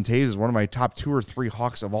Jonathan Taves is one of my top 2 or 3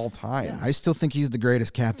 Hawks of all time. Yeah, I still think he's the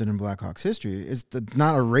greatest captain in Blackhawks history. It's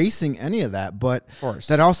not erasing any of that, but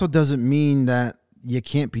that also doesn't mean that you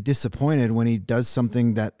can't be disappointed when he does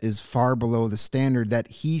something that is far below the standard that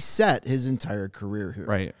he set his entire career here.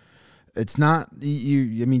 Right. It's not I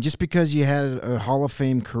mean, just because you had a Hall of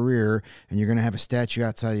Fame career and you're going to have a statue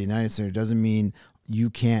outside the United Center doesn't mean you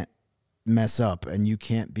can't mess up, and you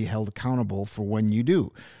can't be held accountable for when you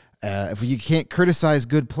do. If you can't criticize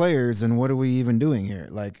good players, then what are we even doing here?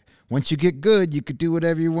 Like, once you get good, you could do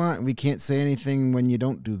whatever you want. We can't say anything when you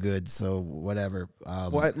don't do good, so whatever.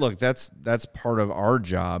 Well, look, that's part of our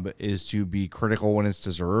job, is to be critical when it's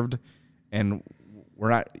deserved, and we're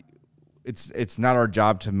not. It's not our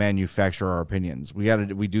job to manufacture our opinions.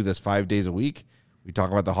 We do this 5 days a week. We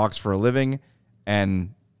talk about the Hawks for a living,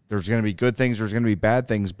 and there's going to be good things, there's going to be bad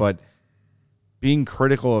things, but being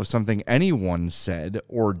critical of something anyone said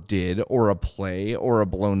or did, or a play or a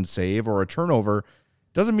blown save or a turnover,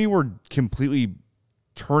 doesn't mean we're completely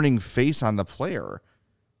turning face on the player.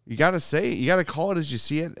 You got to call it as you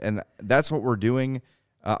see it, and that's what we're doing.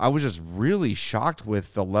 I was just really shocked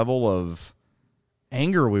with the level of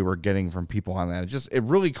anger we were getting from people on that. It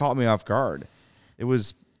really caught me off guard. It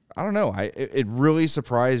was, I don't know, it really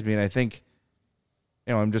surprised me, and I think,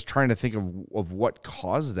 I'm just trying to think of what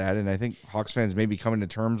caused that, and I think Hawks fans may be coming to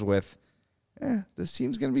terms with, this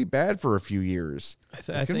team's going to be bad for a few years. It's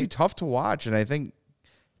going to be tough to watch, and I think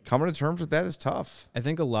coming to terms with that is tough. I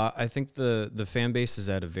think the fan base is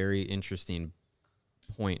at a very interesting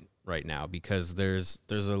point right now, because the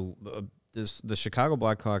Chicago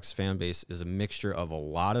Blackhawks fan base is a mixture of a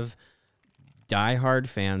lot of diehard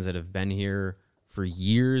fans that have been here for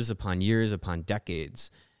years upon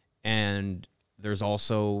decades, and there's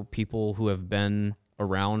also people who have been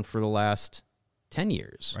around for the last 10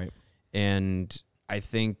 years. Right. And I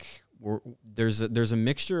think there's a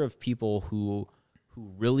mixture of people who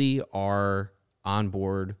really are on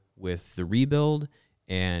board with the rebuild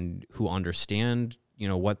and who understand,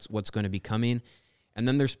 what's going to be coming. And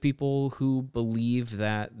then there's people who believe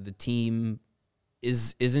that the team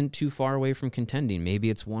isn't too far away from contending.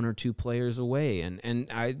 Maybe it's one or two players away. And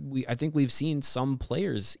I think we've seen some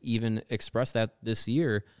players even express that this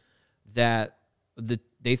year, that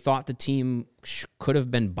they thought the team could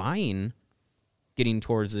have been buying getting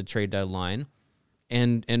towards the trade deadline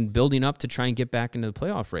and building up to try and get back into the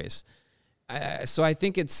playoff race. So I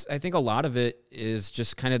think a lot of it is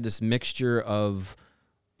just kind of this mixture of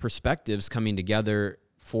perspectives coming together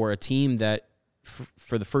for a team that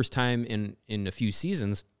for the first time in a few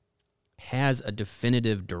seasons has a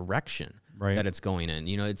definitive direction that it's going in.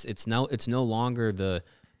 It's no longer the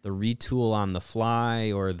retool on the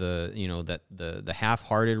fly, or the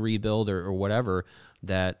half-hearted rebuild or whatever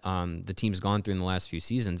that the team's gone through in the last few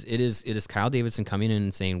seasons. It is Kyle Davidson coming in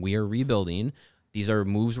and saying, we are rebuilding. These are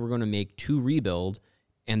moves we're going to make to rebuild,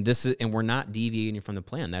 and we're not deviating from the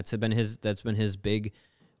plan. That's been his big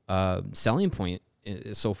selling point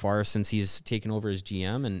so far since he's taken over as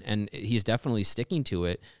GM, and he's definitely sticking to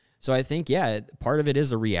it. So I think, part of it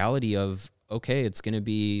is a reality of, okay, it's going to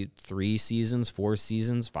be 3 seasons, 4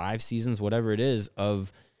 seasons, 5 seasons, whatever it is,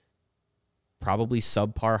 of probably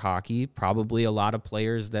subpar hockey, probably a lot of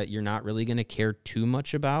players that you're not really going to care too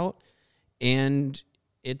much about. And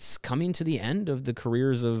it's coming to the end of the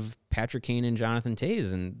careers of Patrick Kane and Jonathan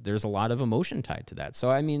Toews, and there's a lot of emotion tied to that.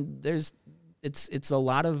 So, I mean, it's a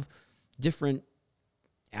lot of different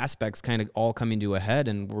aspects kind of all coming to a head,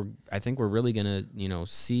 and I think we're really going to,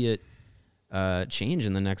 see it change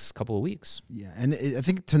in the next couple of weeks. Yeah, and I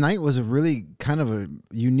think tonight was a really kind of a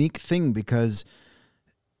unique thing, because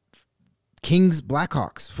Kings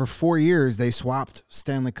Blackhawks, for 4 years, they swapped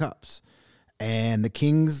Stanley Cups, and the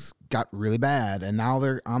Kings got really bad, and now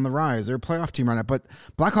they're on the rise. They're a playoff team right now. But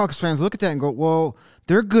Blackhawks fans look at that and go, well,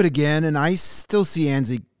 they're good again, and I still see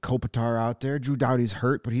Anze Kopitar out there. Drew Doughty's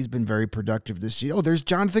hurt, but he's been very productive this year. Oh, there's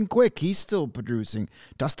Jonathan Quick. He's still producing.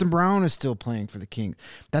 Dustin Brown is still playing for the Kings.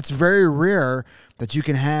 That's very rare that you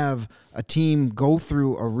can have a team go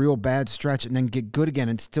through a real bad stretch and then get good again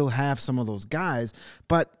and still have some of those guys.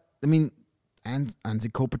 But, I mean, Anze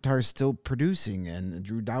Kopitar is still producing, and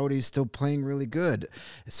Drew Doughty is still playing really good.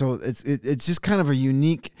 So it's just kind of a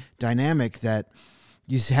unique dynamic that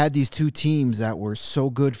you had these two teams that were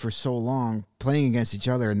so good for so long playing against each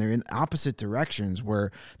other, and they're in opposite directions,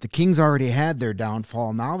 where the Kings already had their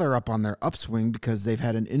downfall. Now they're up on their upswing because they've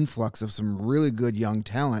had an influx of some really good young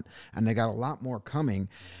talent, and they got a lot more coming.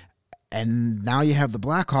 And now you have the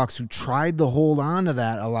Blackhawks, who tried to hold on to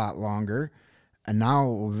that a lot longer, and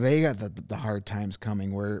now they got the hard times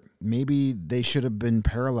coming, where maybe they should have been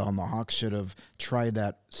parallel, and the Hawks should have tried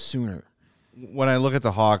that sooner. When I look at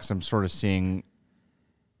the Hawks, I'm sort of seeing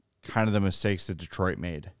kind of the mistakes that Detroit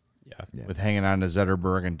made. Yeah. With hanging on to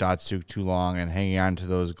Zetterberg and Datsuk too long, and hanging on to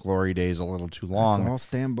those glory days a little too long. It's all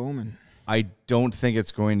Stan Bowman. I don't think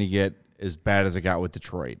it's going to get as bad as it got with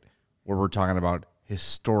Detroit, where we're talking about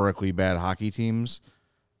historically bad hockey teams,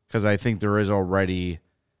 because I think there is already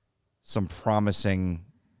some promising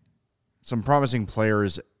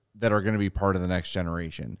players that are going to be part of the next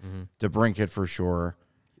generation. DeBrincat for sure.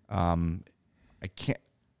 I can't.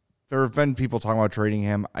 There have been people talking about trading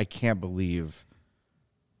him. I can't believe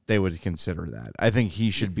they would consider that. I think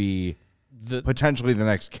he should be potentially the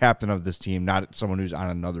next captain of this team, not someone who's on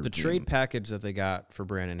another team. Trade package that they got for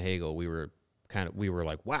Brandon Hagel, we were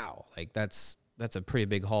like, wow, like that's a pretty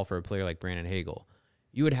big haul for a player like Brandon Hagel.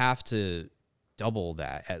 You would have to double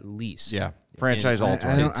that at least. Yeah, franchise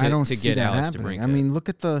alternate. I don't to see get that Alex happening. DeBrincat. I mean, look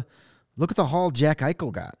at the haul Jack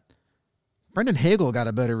Eichel got. Brendan Hagel got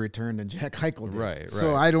a better return than Jack Eichel did. Right.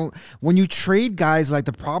 So when you trade guys like,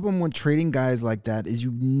 the problem with trading guys like that is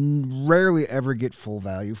you rarely ever get full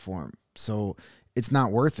value for them. So it's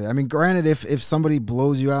not worth it. I mean, granted, if somebody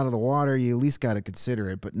blows you out of the water, you at least got to consider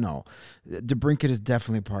it. But no, DeBrincat is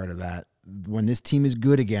definitely part of that. When this team is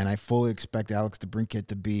good again, I fully expect Alex DeBrincat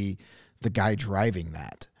to be the guy driving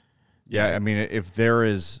that. Yeah, I mean, if there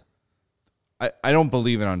is, I don't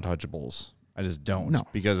believe in untouchables. I just don't. No.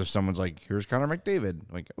 Because if someone's like, here's Connor McDavid, I'm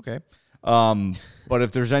like, okay. But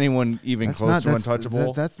if there's anyone even close to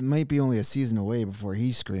untouchable, that might be only a season away before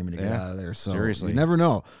he's screaming to get out of there. So seriously. You never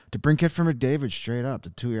know. DeBrincat for McDavid straight up. The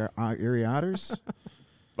two Erie Otters.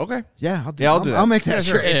 okay. Yeah, I'll do that. I'll make that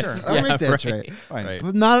trade. Sure. I'll make that right. trade. Fine. Right.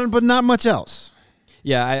 But not much else.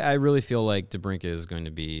 Yeah, I really feel like DeBrincat is going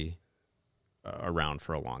to be around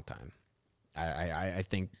for a long time. I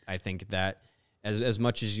think that as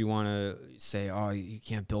much as you want to say, oh, you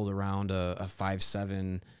can't build around a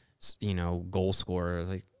 5'7", goal scorer,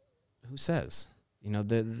 like who says?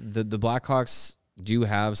 The Blackhawks do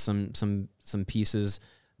have some pieces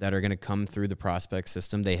that are going to come through the prospect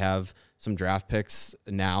system. They have some draft picks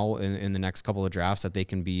now in the next couple of drafts that they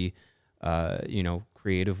can be,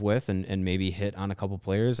 creative with and maybe hit on a couple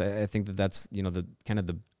players. I think that's the kind of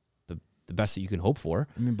the best that you can hope for.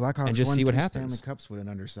 I mean, Blackhawks and just won see what 3 happens. Stanley Cups with an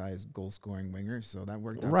undersized goal-scoring winger, so that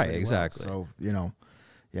worked out Right, pretty exactly. well. So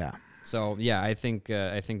yeah. So yeah, I think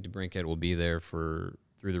DeBrincat will be there through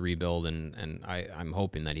the rebuild, and I'm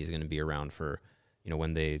hoping that he's going to be around for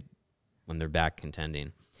when they're back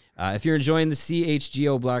contending. If you're enjoying the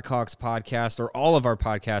CHGO Blackhawks podcast or all of our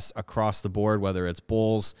podcasts across the board, whether it's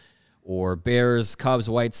Bulls or Bears, Cubs,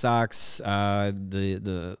 White Sox,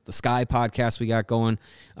 the Sky podcast we got going,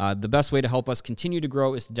 the best way to help us continue to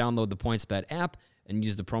grow is to download the PointsBet app and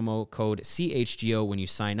use the promo code CHGO when you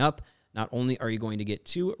sign up. Not only are you going to get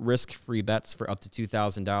 2 risk-free bets for up to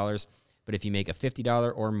 $2,000, but if you make a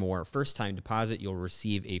 $50 or more first-time deposit, you'll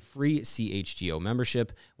receive a free CHGO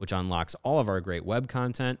membership, which unlocks all of our great web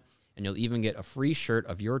content, and you'll even get a free shirt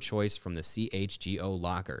of your choice from the CHGO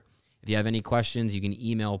locker. If you have any questions, you can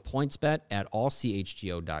email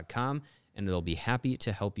pointsbet@allchgo.com, and they'll be happy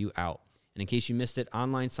to help you out. And in case you missed it,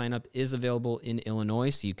 online sign-up is available in Illinois,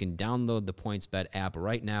 so you can download the PointsBet app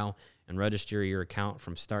right now and register your account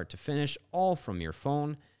from start to finish, all from your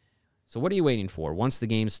phone. So what are you waiting for? Once the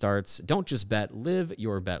game starts, don't just bet, live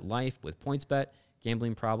your bet life with PointsBet.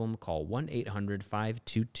 Gambling problem, call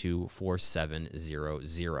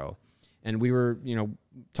 1-800-522-4700. And we were,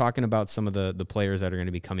 talking about some of the players that are going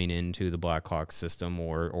to be coming into the Blackhawks system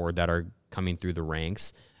or that are coming through the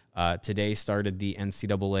ranks. Today started the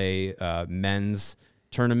NCAA men's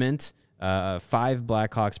tournament. 5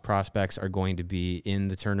 Blackhawks prospects are going to be in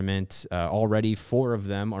the tournament. Already 4 of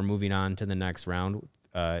them are moving on to the next round.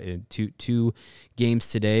 In two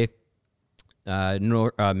games today.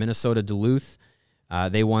 Minnesota Duluth,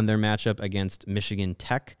 they won their matchup against Michigan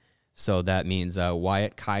Tech. So that means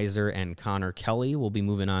Wyatt Kaiser and Connor Kelly will be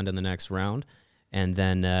moving on to the next round. And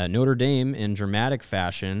then Notre Dame, in dramatic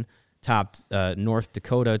fashion, topped North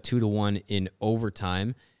Dakota 2-1 in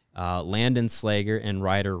overtime. Landon Slager and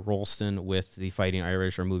Ryder Rolston with the Fighting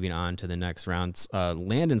Irish are moving on to the next round.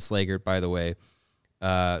 Landon Slager, by the way,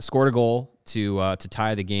 scored a goal to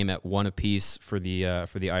tie the game at 1 apiece for the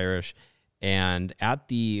Irish. And at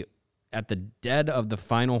the dead of the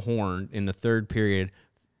final horn in the third period,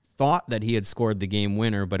 thought that he had scored the game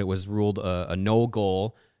winner, but it was ruled a no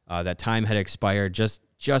goal. That time had expired, just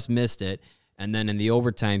missed it. And then in the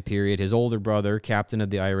overtime period, his older brother, captain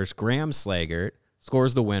of the Irish, Graham Slagert,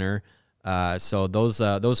 scores the winner. So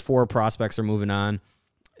those 4 prospects are moving on.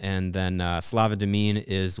 And then Slava Demine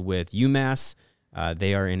is with UMass.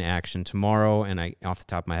 They are in action tomorrow, and I, off the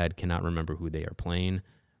top of my head, cannot remember who they are playing.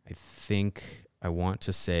 I want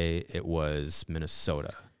to say it was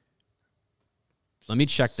Minnesota. Let me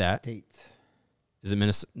check that. State. Is it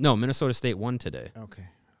Minnesota? No, Minnesota State won today. Okay.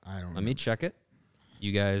 I don't know. Let me check it.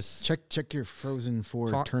 You guys check your Frozen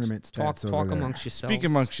Four tournament stats over talk there. amongst yourselves. Speak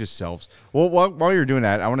amongst yourselves. Well, while you're doing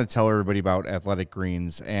that, I want to tell everybody about Athletic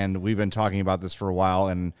Greens, and we've been talking about this for a while.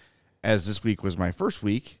 And as this week was my first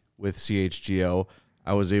week with CHGO,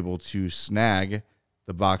 I was able to snag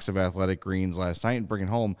the box of Athletic Greens last night and bring it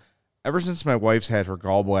home. Ever since my wife's had her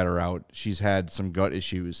gallbladder out, she's had some gut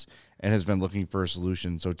issues and has been looking for a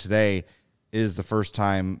solution. So today is the first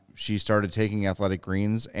time she started taking Athletic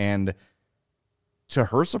Greens, and to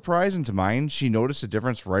her surprise and to mine, she noticed a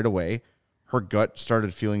difference right away. Her gut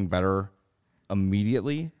started feeling better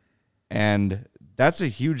immediately, and that's a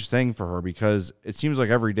huge thing for her because it seems like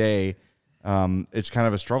every day it's kind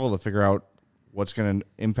of a struggle to figure out what's going to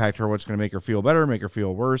impact her, what's going to make her feel better, make her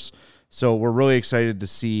feel worse. So we're really excited to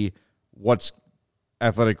see what's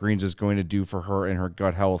Athletic Greens is going to do for her and her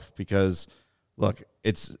gut health because, look,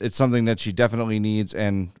 it's something that she definitely needs.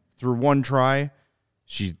 And through one try,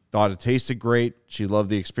 she thought it tasted great. She loved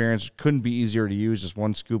the experience. Couldn't be easier to use. Just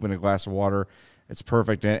one scoop in a glass of water. It's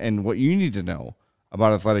perfect. And what you need to know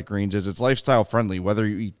about Athletic Greens is it's lifestyle friendly. Whether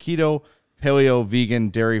you eat keto, paleo, vegan,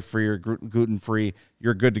 dairy-free, or gluten-free,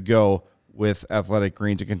 you're good to go with Athletic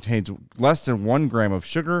Greens. It contains less than 1 gram of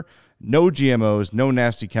sugar, no GMOs, no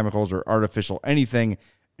nasty chemicals or artificial anything,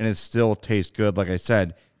 and it still tastes good. Like I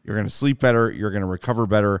said, you're going to sleep better, you're going to recover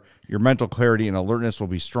better, your mental clarity and alertness will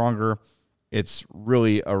be stronger. It's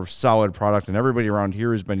really a solid product, and everybody around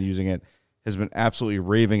here who's been using it has been absolutely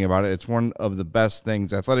raving about it. It's one of the best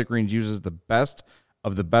things. Athletic Greens uses the best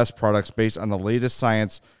of the best products based on the latest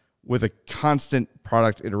science with a constant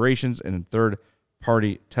product iterations and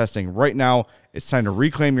third-party testing. Right now, it's time to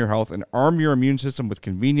reclaim your health and arm your immune system with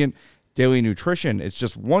convenient daily nutrition. It's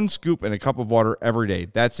just 1 scoop in a cup of water every day.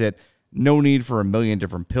 That's it. No need for a million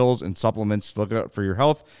different pills and supplements to look out for your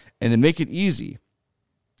health. And to make it easy,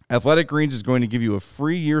 Athletic Greens is going to give you a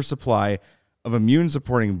free year supply of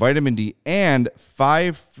immune-supporting vitamin D and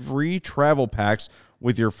 5 free travel packs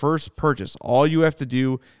with your first purchase. All you have to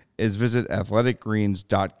do is visit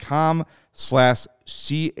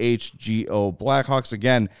athleticgreens.com/CHGO Blackhawks.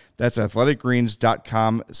 Again, that's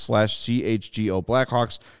athleticgreens.com/CHGO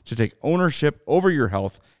Blackhawks to take ownership over your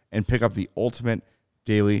health and pick up the ultimate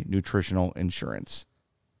daily nutritional insurance.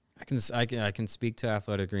 I can speak to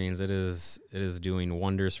Athletic Greens. It is doing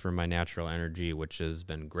wonders for my natural energy, which has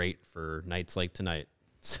been great for nights like tonight.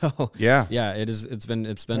 So yeah, it's been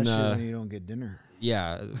Especially when you don't get dinner.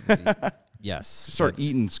 Yeah. Yes. Start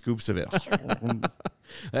eating scoops of it.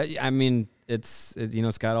 I mean, it's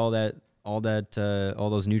got all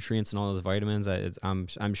those nutrients and all those vitamins.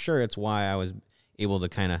 I'm sure it's why I was able to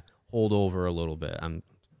kind of hold over a little bit. I'm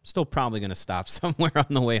still probably going to stop somewhere on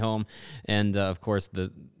the way home, and of course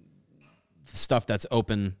the stuff that's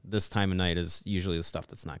open this time of night is usually the stuff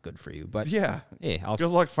that's not good for you. But yeah, hey, good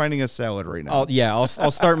luck finding a salad right now. I'll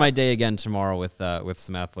start my day again tomorrow with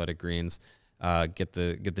some Athletic Greens. Get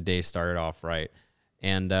the day started off right,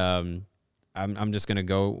 and I'm just gonna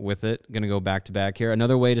go with it. Gonna go back to back here.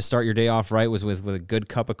 Another way to start your day off right was with a good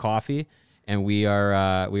cup of coffee, and we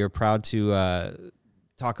are proud to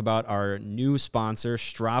talk about our new sponsor,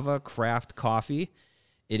 Strava Craft Coffee.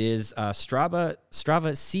 It is Strava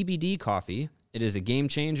CBD coffee. It is a game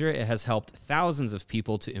changer. It has helped thousands of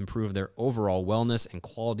people to improve their overall wellness and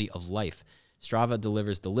quality of life. Strava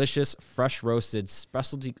delivers delicious, fresh roasted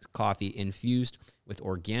specialty coffee infused with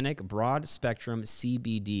organic, broad-spectrum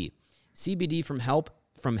CBD. CBD from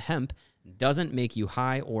hemp doesn't make you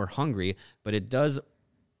high or hungry, but it does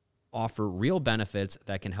offer real benefits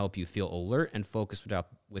that can help you feel alert and focused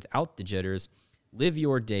without the jitters. Live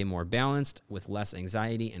your day more balanced with less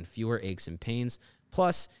anxiety and fewer aches and pains.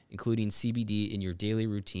 Plus, including CBD in your daily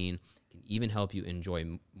routine can even help you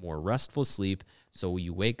enjoy more restful sleep so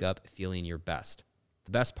you wake up feeling your best.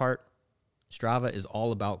 The best part, Strava is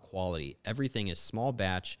all about quality. Everything is small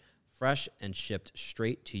batch, fresh, and shipped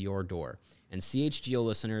straight to your door. And CHGO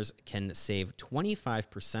listeners can save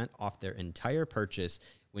 25% off their entire purchase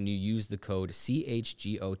when you use the code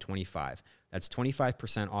CHGO25. That's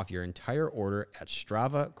 25% off your entire order at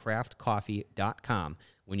StravaCraftCoffee.com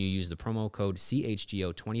when you use the promo code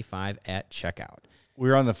CHGO25 at checkout. We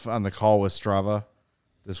were on the call with Strava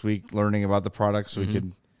this week learning about the product so we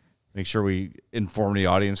could make sure we inform the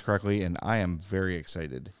audience correctly, and I am very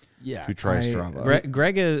excited to try Strava.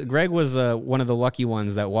 Greg was one of the lucky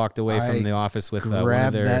ones that walked away from the office with one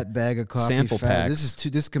of their that bag of coffee sample packs.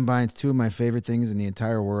 This combines 2 of my favorite things in the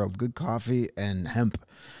entire world: good coffee and hemp.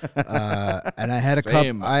 And I had a cup.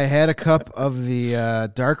 I had a cup of the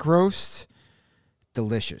dark roast.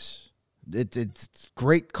 Delicious. It's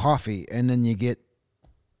great coffee, and then you get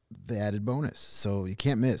the added bonus, so you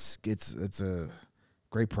can't miss. It's a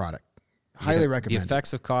great product. Highly recommend. The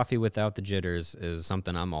effects of coffee without the jitters is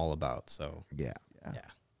something I'm all about. So yeah.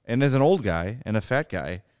 And as an old guy and a fat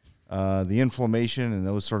guy, the inflammation and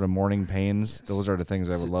those sort of morning pains, those are the things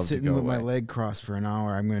I would love to Sitting go with away. my leg crossed for an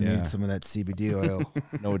hour, I'm going to need some of that CBD oil.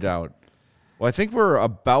 No doubt. Well, I think we're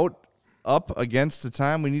about up against the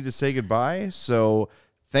time we need to say goodbye. So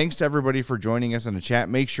thanks to everybody for joining us in the chat.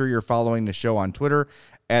 Make sure you're following the show on Twitter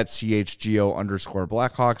at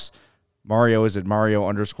CHGO_Blackhawks. Mario is at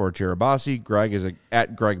Mario_Tirabassi. Greg is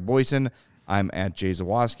at Greg Boyson. I'm at Jay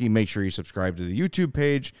Zawoski. Make sure you subscribe to the YouTube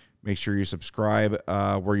page. Make sure you subscribe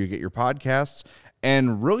where you get your podcasts.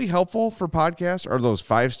 And really helpful for podcasts are those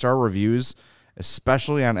 5-star reviews,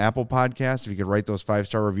 especially on Apple Podcasts. If you could write those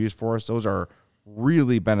 5-star reviews for us, those are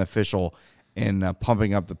really beneficial in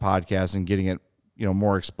pumping up the podcast and getting it,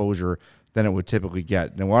 more exposure than it would typically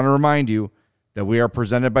get. And I want to remind you that we are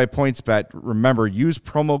presented by PointsBet. Remember, use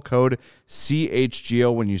promo code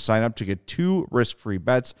CHGO when you sign up to get 2 risk-free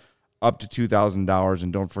bets up to $2,000.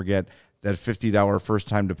 And don't forget that $50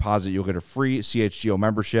 first-time deposit, you'll get a free CHGO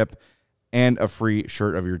membership and a free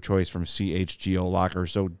shirt of your choice from CHGO Locker.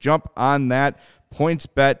 So jump on that.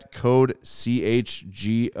 PointsBet code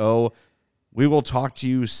CHGO. We will talk to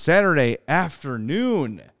you Saturday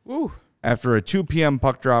afternoon. Woo. After a 2 p.m.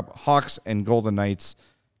 puck drop, Hawks and Golden Knights.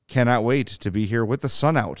 Cannot wait to be here with the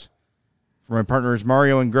sun out. For my partners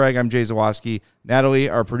Mario and Greg, I'm Jay Zawoski. Natalie,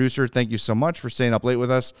 our producer, thank you so much for staying up late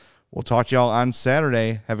with us. We'll talk to y'all on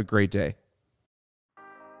Saturday. Have a great day.